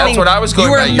imagining, that's what I was going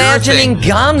You were by your imagining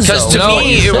thing. Gonzo. 'Cause to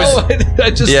me, it was.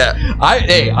 I just. Yeah.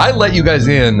 I let you guys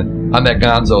in on that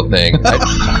Gonzo thing.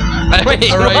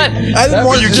 Wait, all right. what? I didn't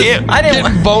want You you can't. I didn't.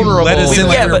 Getting vulnerable. let us in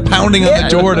like Yeah, we were but- pounding on the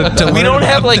door to We learn don't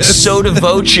have about like this. soda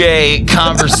voce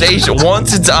conversation.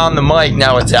 Once it's on the mic,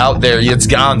 now it's out there. It's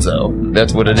Gonzo.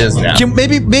 That's what it is now.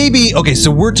 Maybe. Okay,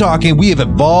 so we're talking. We have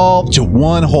evolved to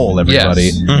one hole, everybody.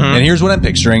 Yes. And here's what I'm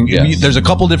picturing. Yes. There's a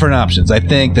couple different options. I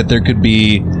think that there could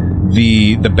be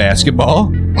the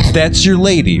basketball. That's your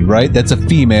lady, right? That's a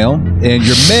female, and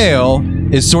your male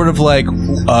is sort of like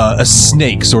a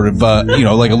snake, sort of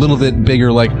like a little bit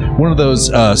bigger, like one of those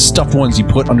stuffed ones you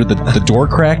put under the door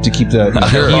crack to keep the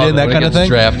heat in, that kind of thing.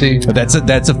 Drafty. But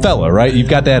that's a fella, right? You've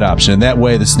got that option. And that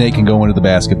way the snake can go into the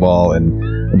basketball and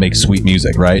make sweet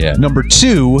music, right? Yeah. Number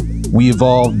 2, we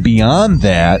evolved beyond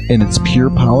that, and it's pure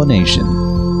pollination.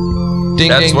 Ding,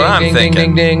 That's ding, what ding, I'm ding,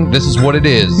 thinking. ding, ding. This is what it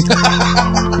is.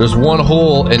 There's one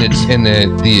hole, and it's in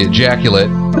the ejaculate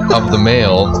of the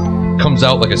male comes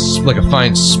out like a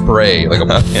fine spray, like a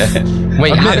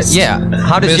Wait, how mist.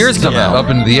 how does mist yours come out? up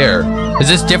into the air? Is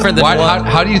this different than Why, what?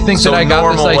 how do you think So that I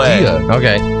got this normal way. idea?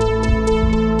 Okay.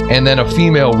 And then a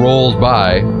female rolls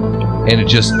by, and it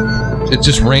just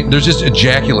rain. There's just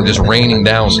ejaculate just raining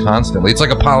down constantly. It's like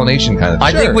a pollination kind of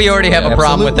thing. I think we already have a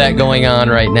problem with that going on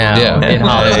right now Yeah. in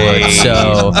Hollywood. Hey.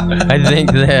 So I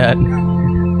think that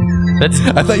that's.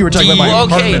 I thought you were talking about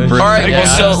my Okay, apartment. all for a right. second.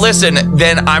 Well, so listen,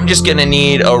 then I'm just gonna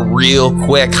need a real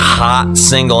quick, hot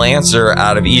single answer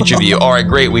out of each of you. All right,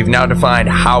 great. We've now defined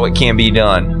how it can be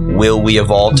done. Will we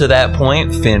evolve to that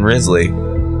point? Finn Risley,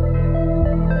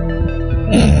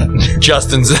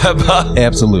 Justin Zeppa.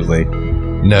 Absolutely.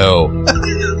 No.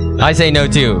 I say no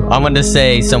too. I'm going to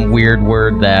say some weird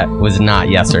word that was not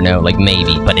yes or no, like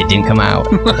maybe, but it didn't come out.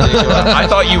 I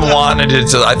thought you wanted it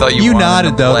to. I thought you. You wanted nodded,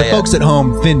 to though. play The it. folks at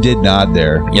home, Finn did nod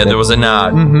there. Yeah, there was a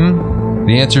nod.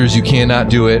 The answer is you cannot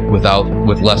do it with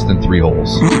less than 3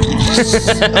 holes.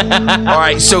 All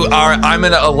right, so I'm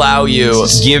gonna allow you.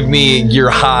 Give me your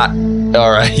hot. All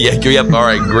right, yeah, yep. All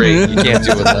right, great. You can't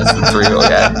do it with less than 3.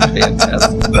 Okay,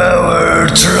 fantastic. Power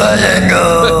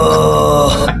triangle.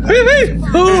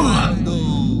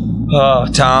 Oh,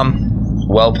 Tom,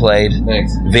 well played.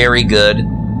 Thanks. Very good.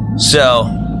 So,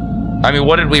 I mean,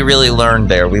 what did we really learn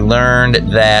there? We learned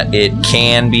that it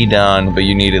can be done, but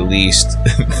you need at least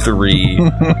 3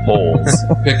 holes.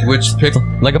 Pick.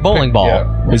 Like a bowling ball.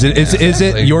 Yeah. Is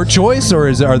it your choice, or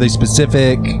are they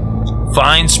specific?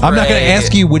 Fine spray. I'm not going to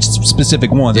ask you which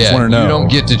specific ones. I just Yeah, want to know. you don't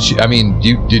get to. I mean,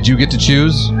 did you get to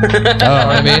choose? Oh,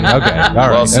 I mean, okay. All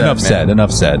right. Well said, Enough man. said.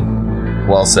 Enough said.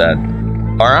 Well said.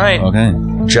 All right. Okay.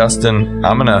 Justin,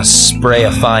 I'm gonna spray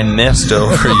a fine mist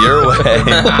over your way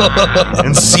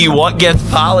and see what gets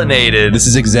pollinated. This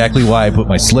is exactly why I put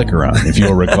my slicker on, if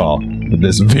you'll recall, with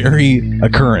this very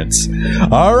occurrence.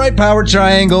 All right, Power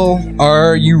Triangle,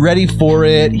 are you ready for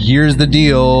it? Here's the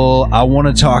deal. I want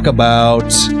to talk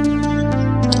about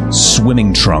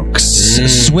swimming trunks.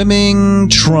 Swimming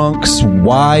trunks.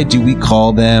 Why do we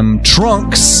call them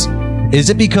trunks? Is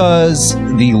it because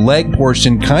the leg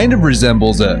portion kind of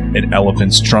resembles an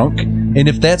elephant's trunk? And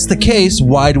if that's the case,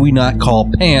 why do we not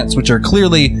call pants, which are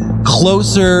clearly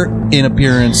closer in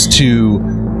appearance to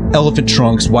elephant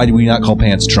trunks, why do we not call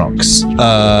pants trunks? Tom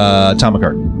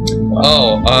McCartan.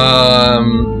 Oh,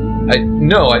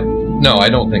 I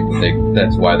don't think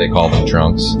that's why they call them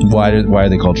trunks. Why are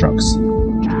they called trunks?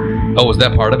 Oh, was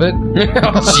that part of it?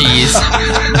 Jeez.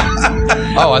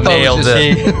 Oh, I thought Nailed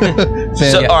it was just,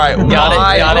 Finn. So, all right, Got it,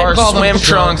 why got it. are Call them swim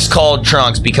trunks called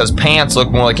trunks? Because pants look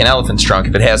more like an elephant's trunk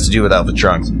if it has to do with elephant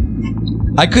trunks.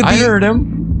 I could be. I heard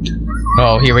him.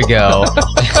 Oh, here we go.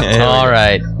 All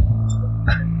right.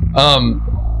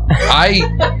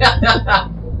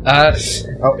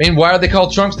 And why are they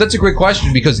called trunks? That's a great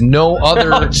question because no other,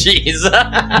 Jeez.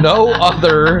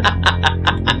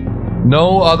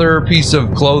 no other piece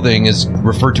of clothing is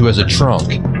referred to as a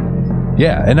trunk.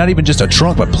 Yeah, and not even just a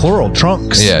trunk, but plural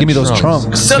trunks. Yeah, Give me those trunks.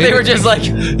 trunks. So they were just like,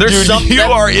 there's Dude, something. you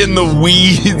are in the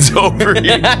weeds over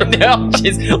here. I know.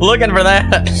 She's looking for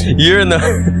that. You're in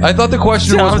the. I thought the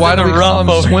question was Sounds why in do the we call rough them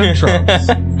over swim here.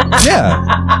 trunks? Yeah.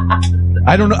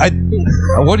 I don't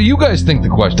know. What do you guys think the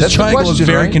question? The That's the triangle question, is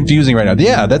very right? confusing right now.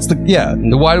 Yeah, that's the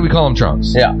Why do we call them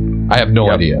trunks? Yeah. I have no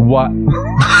idea. What?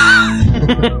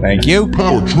 Thank you.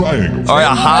 Power triangle. All right,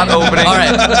 a hot opening. All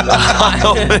right. A hot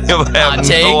opening. I have Hot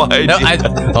take. no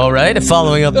idea. All right.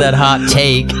 Following up that hot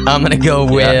take, I'm gonna go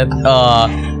with.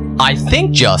 I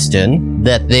think, Justin,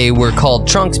 that they were called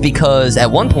trunks because at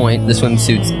one point the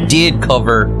swimsuits did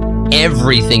cover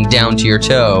everything down to your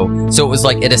toe. So it was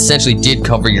like it essentially did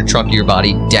cover your trunk of your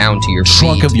body down to your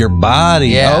Trunk feet. of your body.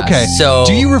 Yeah, Okay. so-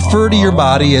 do you refer to your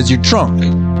body as your trunk?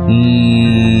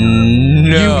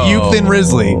 No. You Thin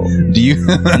Risley. Do you?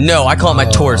 No, I call it my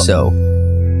torso.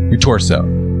 Your torso.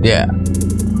 Yeah.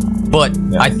 But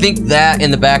I think that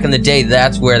in the back in the day,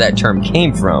 that's where that term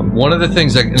came from. One of the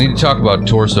things I need to talk about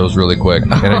torsos really quick,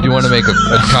 and I do want to make a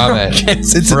comment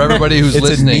for everybody who's It's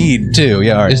listening. a need too.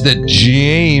 Yeah. All right. Is that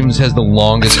James has the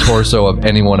longest torso of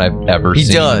anyone I've ever He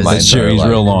seen. does. In my That's true. entire He's life.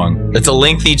 real long. It's a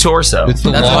lengthy torso. It's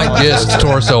the That's why- longest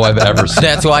torso I've ever seen.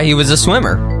 That's why he was a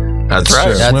swimmer. That's right.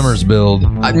 That's- Swimmer's build.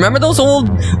 I remember those old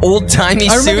timey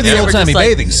suits. I remember the that were old timey just like,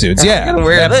 bathing suits. Yeah, I'm gonna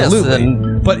wear this, absolutely. and-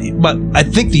 But I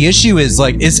think the issue is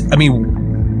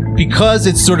because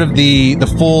it's sort of the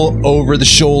full over the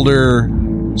shoulder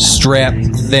strap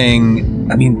thing.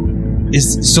 I mean,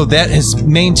 so that has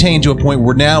maintained to a point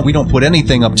where now we don't put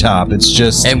anything up top. It's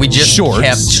just And we just shorts.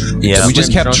 kept Yeah. we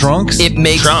just swim kept trunks. It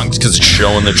makes Trunks, because it's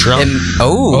showing the trunk.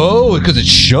 Oh, because it's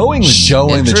showing the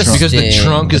Showing the trunk. because the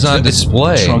trunk is on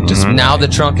display. Trunk display. Now the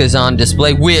trunk is on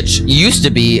display, which used to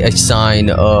be a sign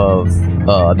of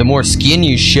the more skin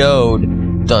you showed,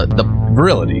 the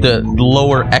Virility. the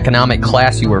lower economic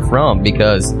class you were from.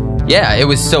 Because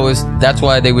that's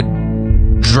why they would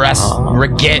dress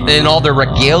in all their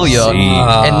regalia,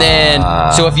 and then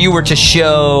so if you were to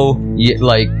show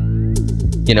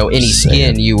any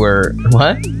skin, you were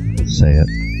what? Say it.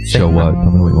 Show what?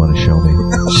 Tell me what you want to show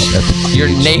me. Your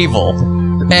navel,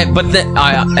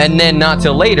 and then not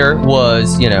till later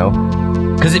was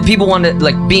because people wanted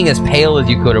being as pale as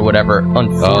you could or whatever.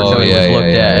 Unfortunately, was looked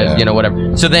at as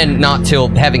whatever. So then, not till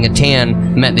having a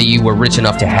tan meant that you were rich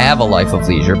enough to have a life of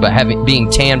leisure, but being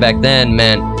tan back then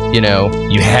meant you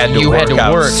had to work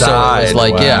outside. So it was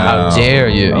like, yeah, how dare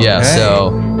you? Yeah, Okay.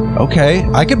 so Okay,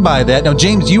 I could buy that. Now,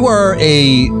 James, you are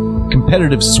a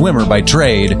competitive swimmer by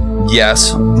trade.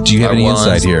 Yes. Do you have any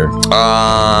insight here?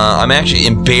 I'm actually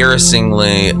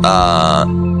embarrassingly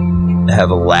have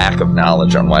a lack of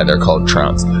knowledge on why they're called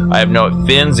trunks. I have no.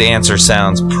 Finn's answer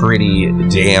sounds pretty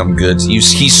damn good. He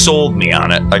sold me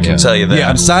on it. I can tell you that. Yeah,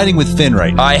 I'm siding with Finn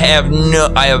right now. I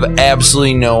have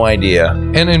absolutely no idea.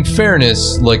 And in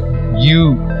fairness,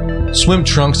 swim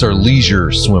trunks are leisure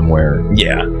swimwear.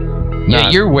 Yeah.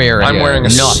 you're wearing I'm wearing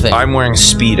nothing. I'm wearing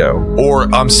Speedo.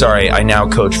 Or I'm sorry, I now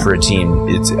coach for a team.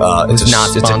 It's not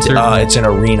sponsored? It's an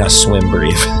arena swim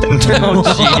brief.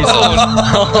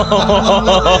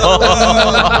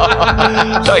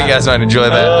 Thought you guys might enjoy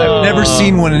that. I've never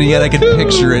seen one, and yet I can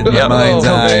picture it in my mind's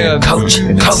eye. man. Coach,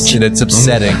 And it's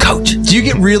upsetting. coach, Do you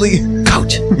get really?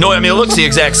 coach. No, I mean it looks the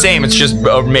exact same. It's just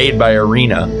made by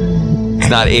Arena. It's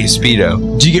not a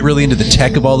Speedo. Do you get really into the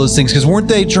tech of all those things? Because weren't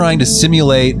they trying to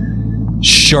simulate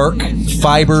shark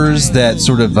fibers that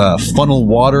sort of funnel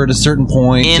water at a certain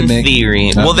point? In to make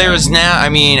theory. Well, there's now. I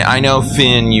mean, I know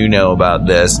Finn. You know about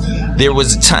this. There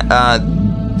was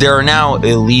there are now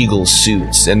illegal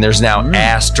suits, and there's now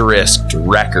asterisked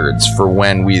records for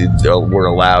when we were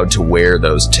allowed to wear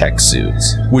those tech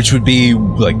suits. which would be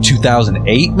like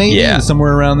 2008, maybe. Yeah.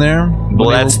 Somewhere around there. Well,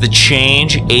 that's the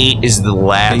change. 8 is the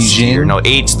last Beijing? year. No,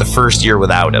 8's the first year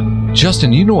without him.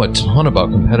 Justin, you know a ton about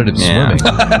competitive Yeah.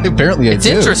 swimming. Apparently, I it's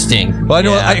do. interesting. Well, I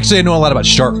know. Yeah. Actually, I know a lot about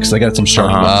sharks. I got some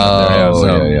shark. Uh-huh. books out there,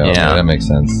 so- yeah. Yeah. Okay, that makes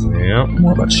sense.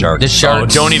 More about sharks. The Oh,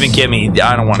 sharks. don't even get me.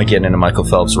 I don't want to get into Michael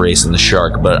Phelps racing the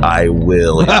shark, but I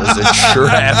will. It was a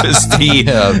travesty.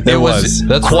 Yeah, it was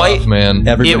That's quite. rough, man.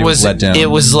 Everybody It was let down. It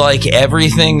was like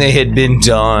everything that had been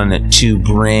done to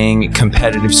bring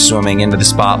competitive swimming into the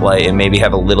spotlight and maybe maybe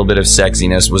have a little bit of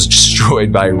sexiness was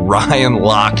destroyed by Ryan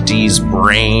Lochte's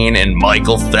brain and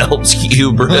Michael Phelps'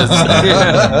 hubris.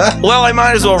 Well, I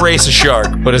might as well race a shark,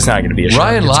 but it's not going to be a shark.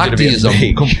 Ryan It's gonna Lochte be is a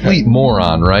big complete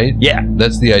moron, right? Yeah.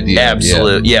 That's the idea.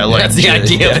 Absolute. Yeah, like That's the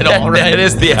idea of it all, right? That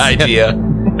is the idea.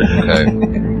 Yeah.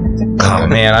 Okay. Oh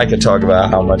man, I could talk about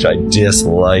how much I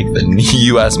dislike the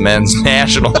U.S. men's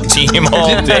national team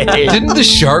all day. Didn't the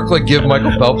shark like give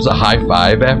Michael Phelps a high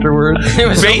five afterwards? It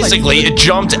was Basically, it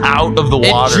jumped out of the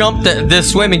it water. jumped the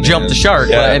swimming jumped the shark.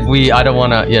 Yeah. But I don't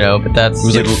want to, but that's. It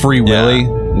was like Free Willy.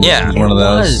 Yeah. It was one of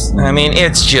those. I mean,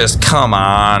 it's just, come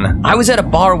on. I was at a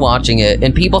bar watching it,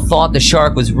 and people thought the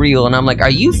shark was real, and I'm like, "Are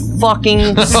you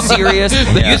fucking serious?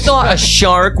 You thought a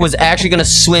shark was actually going to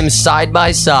swim side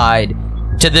by side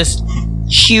to this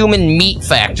human meat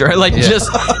factor, like just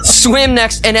swim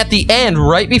next, and at the end,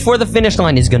 right before the finish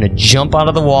line, is going to jump out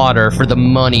of the water for the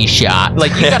money shot?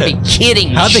 Like, you got to be kidding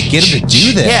me! How'd they get him to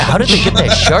do that? Yeah, how did they get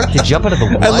that shark to jump out of the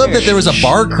water? I love that there was a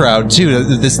bar crowd too.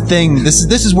 This thing. This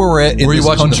is where we're at in Were you this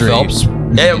watching country. the Phelps?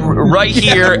 Right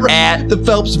here at the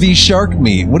Phelps v Shark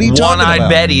meet. What are you talking One-Eyed about?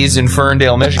 Betty's in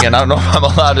Ferndale, Michigan. I don't know if I'm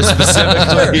allowed to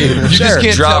specifically You just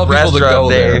can't drop tell people to go restaurant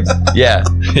there. names.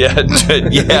 Yeah.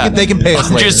 They can pay us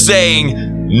I'm later. just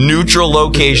saying, neutral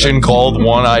location called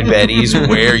One-Eyed Betty's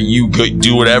where you could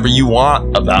do whatever you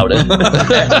want about it.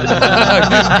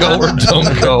 Go or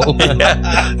don't go.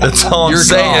 Yeah, that's all I'm Your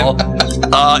saying.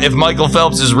 If Michael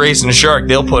Phelps is racing a shark,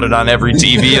 they'll put it on every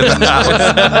TV in the house.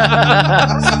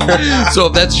 So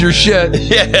if that's your shit,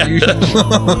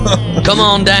 Come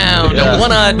on down to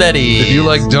One-Eyed Betty. if you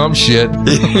like dumb shit,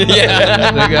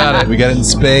 yeah. they got it. We got it in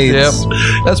spades. Yep,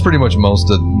 that's pretty much most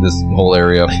of this whole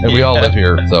area, and we all live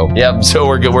here. So Yep, so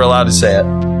we're good. We're allowed to say it.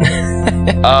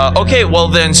 Okay, well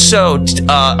then,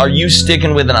 are you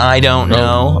sticking with an I don't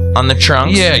know on the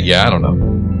trunks? yeah, I don't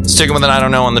know. Sticking with an I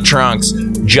don't know on the trunks.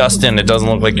 Justin, it doesn't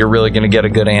look like you're really going to get a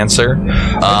good answer.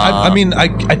 I mean,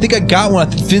 I think I got one.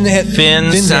 Finn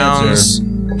Finn's sounds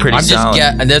pretty I'm just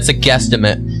solid. that's a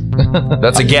guesstimate.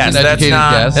 That's a guess. An That's educated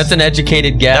not. guess. That's an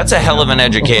educated guess. That's a hell of an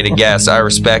educated guess. I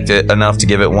respect it enough to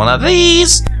give it one of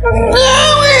these.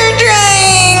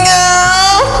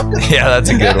 Yeah, that's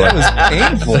a good one.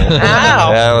 painful.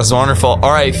 That was wonderful.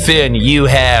 All right, Finn, you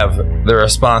have the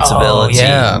responsibility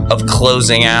of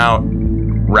closing out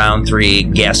round 3,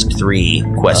 guest 3,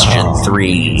 question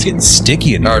 3. It's getting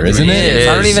sticky in here, isn't It it? is.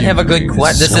 I don't even have a good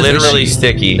question. This Literally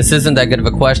sticky. This isn't that good of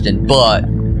a question, but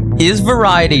is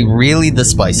variety really the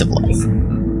spice of life?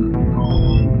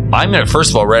 I'm gonna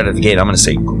first of all, right at the gate, I'm gonna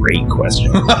say great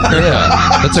question.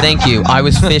 Yeah, Thank you. I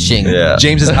was fishing. Yeah.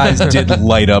 James's eyes did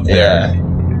light up there.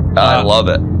 I love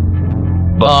it.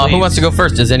 But Who wants to go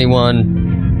first? Does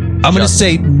anyone? I'm going to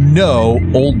say no.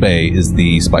 Old Bay is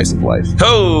the spice of life.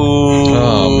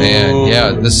 Oh man,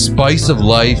 yeah. The spice of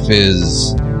life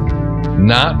is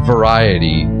not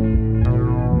variety,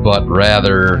 but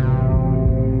rather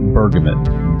Bergamot.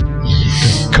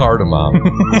 cardamom.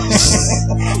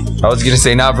 I was gonna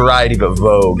say not variety, but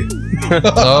Vogue.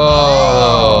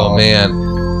 Oh man.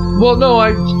 Well, no,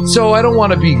 I don't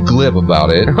want to be glib about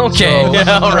it. Okay. So-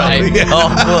 Yeah, all right.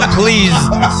 Oh, well, please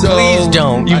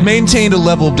don't. You've maintained a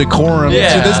level of decorum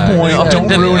Yeah. to this point. Up Don't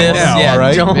into ruin it this, now, yeah, all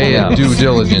right? don't. Pay due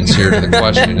diligence here to the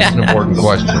question. It's an important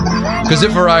question. Because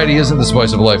if variety isn't the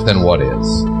spice of life, then what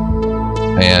is?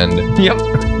 And Yep.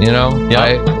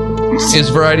 is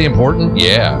variety important?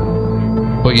 Yeah.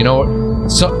 But you know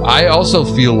what? So I also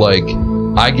feel like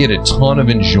I get a ton of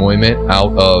enjoyment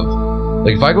out of,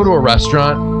 like, if I go to a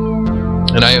restaurant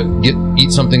and I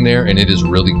eat something there and it is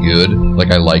really good,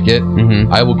 like I like it,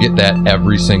 I will get that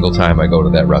every single time I go to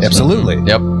that restaurant. Absolutely.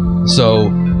 Yep. So,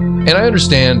 and I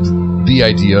understand the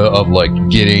idea of like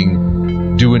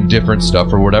doing different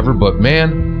stuff or whatever, but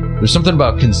man, there's something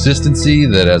about consistency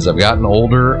that as I've gotten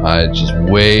older, it's just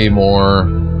way more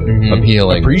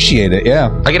appealing. Appreciate it, yeah.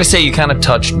 I gotta say, you kind of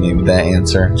touched me with that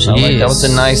answer. I like, that was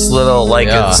a nice little, like,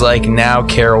 Yeah. it's like now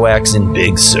Kerouac's in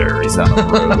Big Sur. He's on the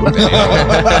road.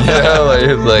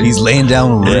 It's like, He's laying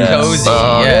down rest. Cozy.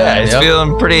 yeah, he's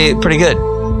feeling pretty good.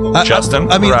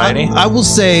 Justin, I mean, variety. I will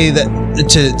say that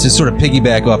to sort of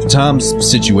piggyback off Tom's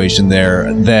situation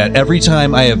there, that every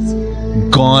time I have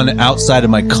gone outside of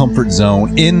my comfort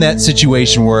zone in that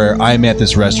situation where I'm at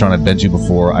this restaurant I've been to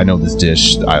before, I know this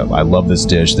dish, I love this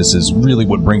dish, this is really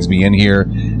what brings me in here.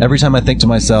 Every time I think to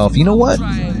myself, you know what?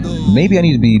 Maybe I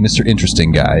need to be Mr.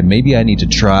 Interesting Guy. Maybe I need to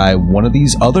try one of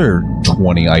these other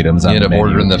 20 items on You the end up menu.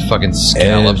 ordering the fucking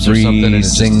scallops or something. And Every it's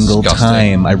just single disgusting.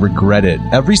 time. I regret it.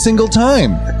 Every single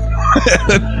time.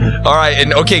 All right,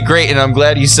 and okay, great, and I'm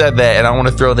glad you said that, and I want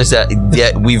to throw this out.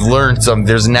 Yeah, we've learned some.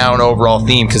 There's now an overall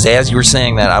theme, because as you were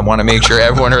saying that, I want to make sure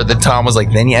everyone heard that Tom was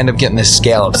like, then you end up getting the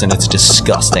scallops, and it's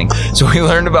disgusting. So we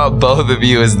learned about both of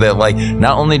you is that, like,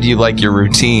 not only do you like your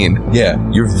routine,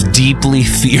 you're deeply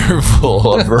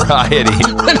fearful of variety.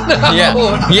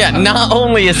 Yeah. Not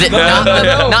only is it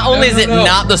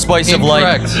not the spice of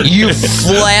life, you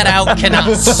flat out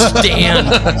cannot stand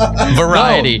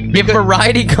variety. If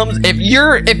variety comes, if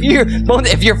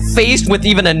you're faced with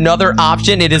even another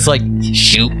option, it is like,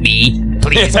 shoot me,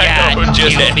 please, God,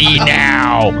 shoot me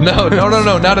now. No,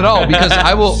 not at all. Because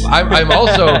I'm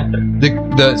also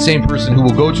the same person who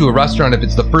will go to a restaurant if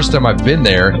it's the first time I've been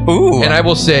there, and I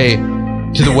will say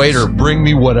to the waiter, "Bring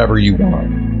me whatever you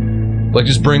want. Like,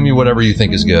 just bring me whatever you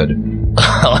think is good."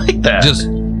 I like that. Just,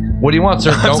 what do you want,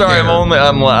 sir? I'm sorry, I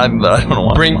don't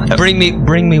want Bring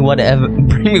me whatever.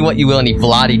 Bring me what you will, and he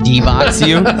Vladi D-box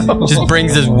you. Just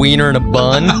brings his wiener in a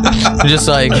bun. Just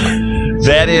like.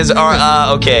 That is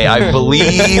our okay. I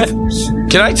believe.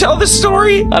 Can I tell the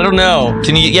story? I don't know.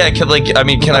 Can you? Yeah. Can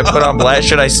I put on blast?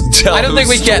 Should I tell? I don't think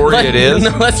we can. Story it is.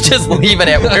 No, let's just leave it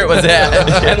at where it was at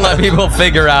and let people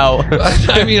figure out.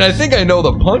 I mean, I think I know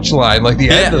the punchline, like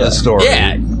the end of the story.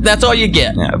 Yeah, that's all you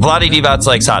get. Yeah, Vladi Divac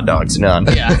likes hot dogs. None.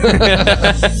 Yeah.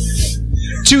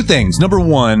 Two things. Number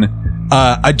one,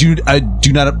 I do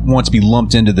not want to be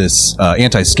lumped into this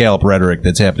anti-scallop rhetoric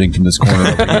that's happening from this corner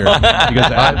over here,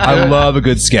 because I love a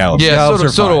good scallop. Yeah,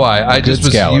 Scallops so are do fine. I. I just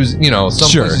was using, some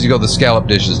places you go, the scallop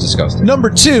dish is disgusting. Number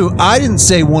two, I didn't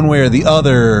say one way or the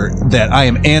other that I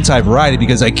am anti-variety,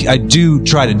 because I do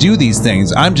try to do these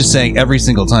things. I'm just saying every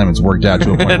single time it's worked out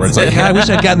to a point where it's like, I wish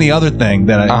I'd gotten the other thing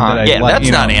that I yeah, like, that's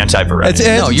not anti-variety.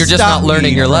 No, you're just not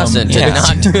learning your lesson to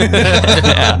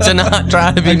not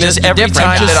try to be just every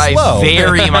time that I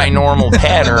vary my normal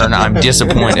pattern, I'm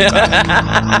disappointed.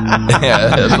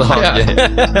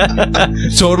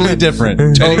 Totally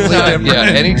different.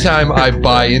 Anytime I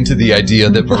buy into the idea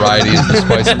that variety is the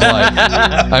spice of life,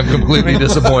 I'm completely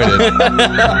disappointed.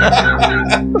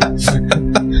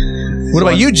 What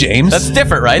about you, James? That's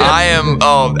different, right?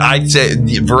 I'd say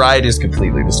variety is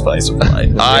completely the spice of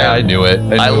life. I knew it.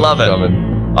 I love it.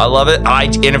 I love it.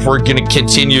 And if we're going to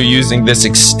continue using this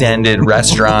extended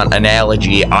restaurant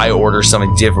analogy, I order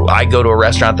something different. I go to a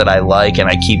restaurant that I like, and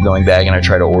I keep going back, and I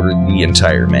try to order the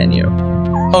entire menu.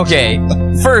 Okay,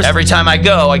 first. Every time I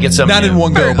go, I get something. Not in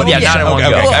one go, but not in one go.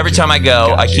 Okay. Every time I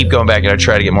go, I keep going back, and I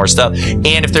try to get more stuff.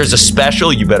 And if there's a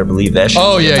special, you better believe that shit.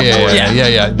 Oh,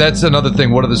 yeah. That's another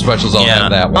thing. What are the specials? I'll have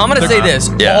that one. I'm going to say this.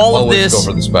 Yeah. All of Always this. go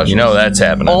for the specials. You know that's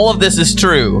happening. All of this is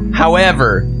true.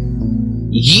 However,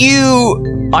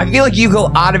 I feel like you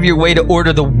go out of your way to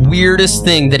order the weirdest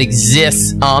thing that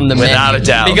exists on the menu. Without a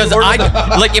doubt. Because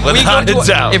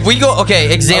if we go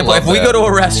to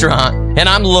a restaurant and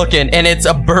I'm looking and it's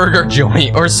a burger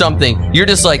joint or something, you're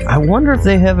just like, I wonder if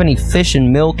they have any fish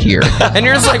and milk here. And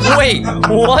you're just like, wait,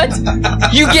 what?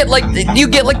 You get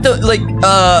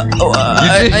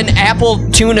an apple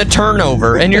tuna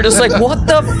turnover, and you're just like, what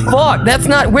the fuck? That's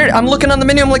not weird. I'm looking on the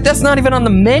menu. I'm like, that's not even on the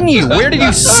menu. Where did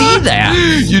you see that?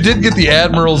 You did get the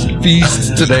Admiral's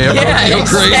Feast today. Yeah,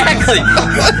 exactly.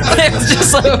 It's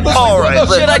just like, all right,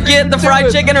 should I get the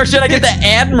fried chicken or should I get the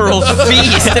Admiral's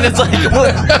Feast? And it's like,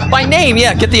 well, by name,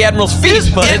 yeah, get the Admiral's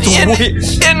Feast, but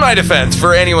in my defense,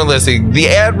 for anyone listening, the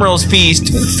Admiral's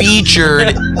Feast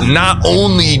featured not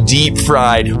only deep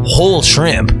fried whole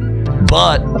shrimp,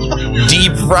 but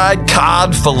deep fried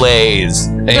cod fillets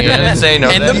and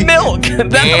the milk.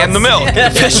 And the milk.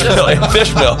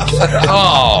 Fish milk.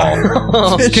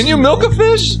 Oh. Can you milk a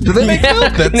fish? Do they make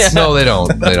milk? No, they don't.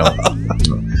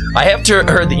 I have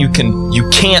heard that you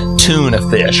can't tune a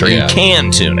fish, or you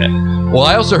can tune it. Well,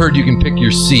 I also heard you can pick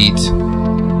your seat,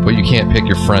 but you can't pick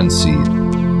your friend's seat.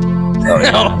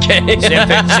 Okay.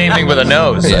 Same thing with a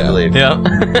nose, I believe. Yeah.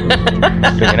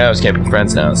 Pick your nose, can't pick your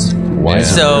friend's nose.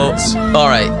 So, all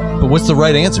right. But what's the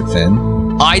right answer,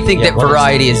 Finn? I think that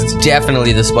variety is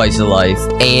definitely the spice of life,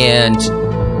 and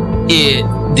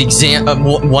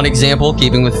one example,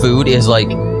 keeping with food, is like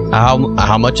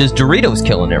how much is Doritos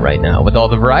killing it right now with all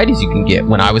the varieties you can get.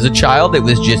 When I was a child, it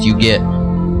was just you get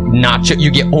nacho, you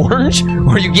get orange,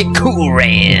 or you get Cool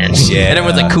Ranch. Yeah. And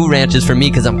everyone's like, Cool Ranch is for me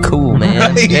because I'm cool,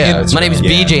 man. Yeah. My name is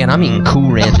BJ, and I'm eating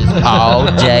Cool Ranches all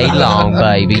day long,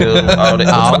 baby.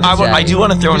 I do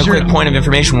want to throw in a quick point of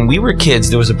information. When we were kids,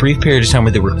 there was a brief period of time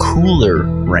where there were Cooler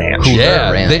Ranch.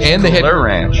 They had Cooler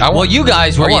Ranch. Well, you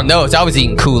guys were eating those. I was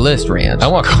eating Coolest Ranch. I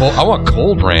want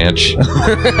Cold Ranch.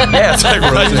 Yeah, it's like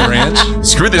Frozen Ranch.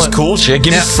 Screw this cool shit.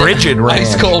 Give me Frigid Ranch.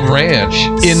 Ice Cold Ranch.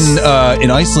 In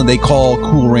Iceland, they call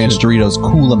Cool Ranch Doritos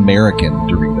Cool American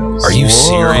Doritos. Are you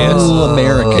serious? Cool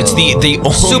American. It's the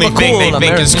only Super thing they cool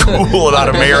think is cool about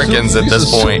Americans at this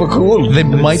point. Super cool. They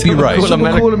might be right.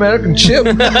 Super cool American chip.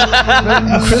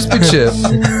 American crispy chip.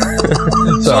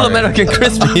 Full Sorry. American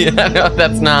crispy. No,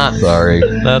 that's not. Sorry.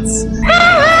 That's.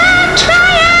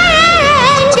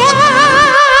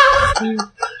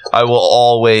 I will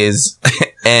always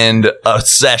end a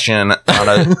session on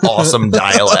an awesome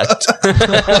dialect.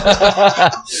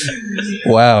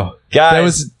 Wow. Guys, that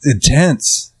was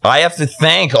intense. I have to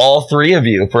thank all three of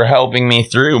you for helping me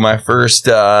through my first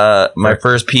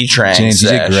P-Train James, you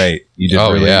did sesh. great. You did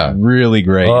Oh, yeah. really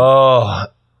great. Oh,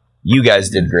 you guys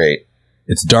did great.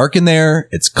 It's dark in there.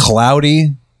 It's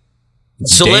cloudy.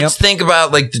 It's So damp. let's think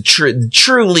about like the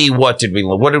truly what did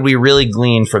we really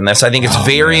glean from this? I think it's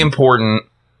very important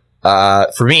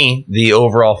for me. The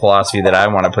overall philosophy that I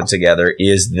want to put together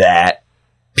is that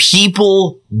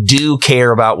people do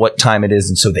care about what time it is,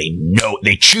 and so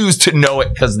they choose to know it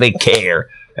because they care,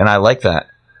 and I like that.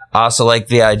 I also like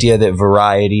the idea that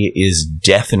variety is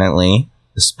definitely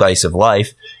the spice of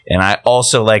life. And I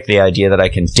also like the idea that I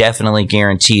can definitely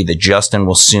guarantee that Justin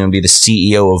will soon be the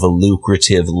CEO of a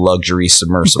lucrative luxury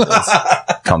submersibles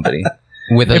company.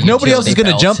 With a if nobody else is going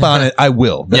to utility belt. jump on it, I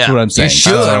will. That's what I'm saying. You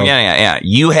should. So- Yeah.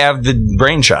 You have the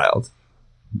brainchild.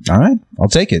 All right, I'll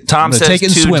take it. Tom I'm gonna says take it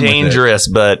and too swim with it. dangerous,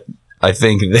 but I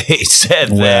think they said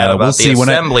that Well, about we'll the see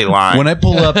assembly line. When I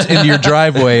pull up into your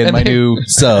driveway in my new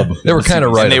sub. They were kind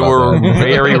of right. and they about were that.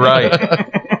 very right.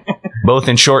 Both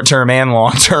in short-term and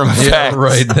long-term effects. Yeah,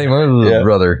 right. They were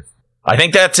brother. I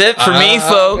think that's it for me,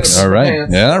 folks. All right.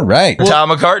 Yeah, all right. Tom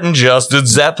McCartan, Justin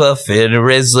Zeppa, Finn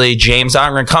Risley, James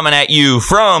Ogren coming at you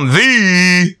from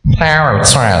the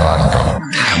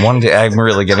I'm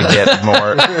really going to get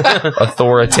more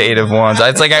authoritative ones.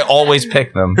 It's like I always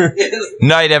pick them.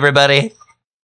 Night, everybody.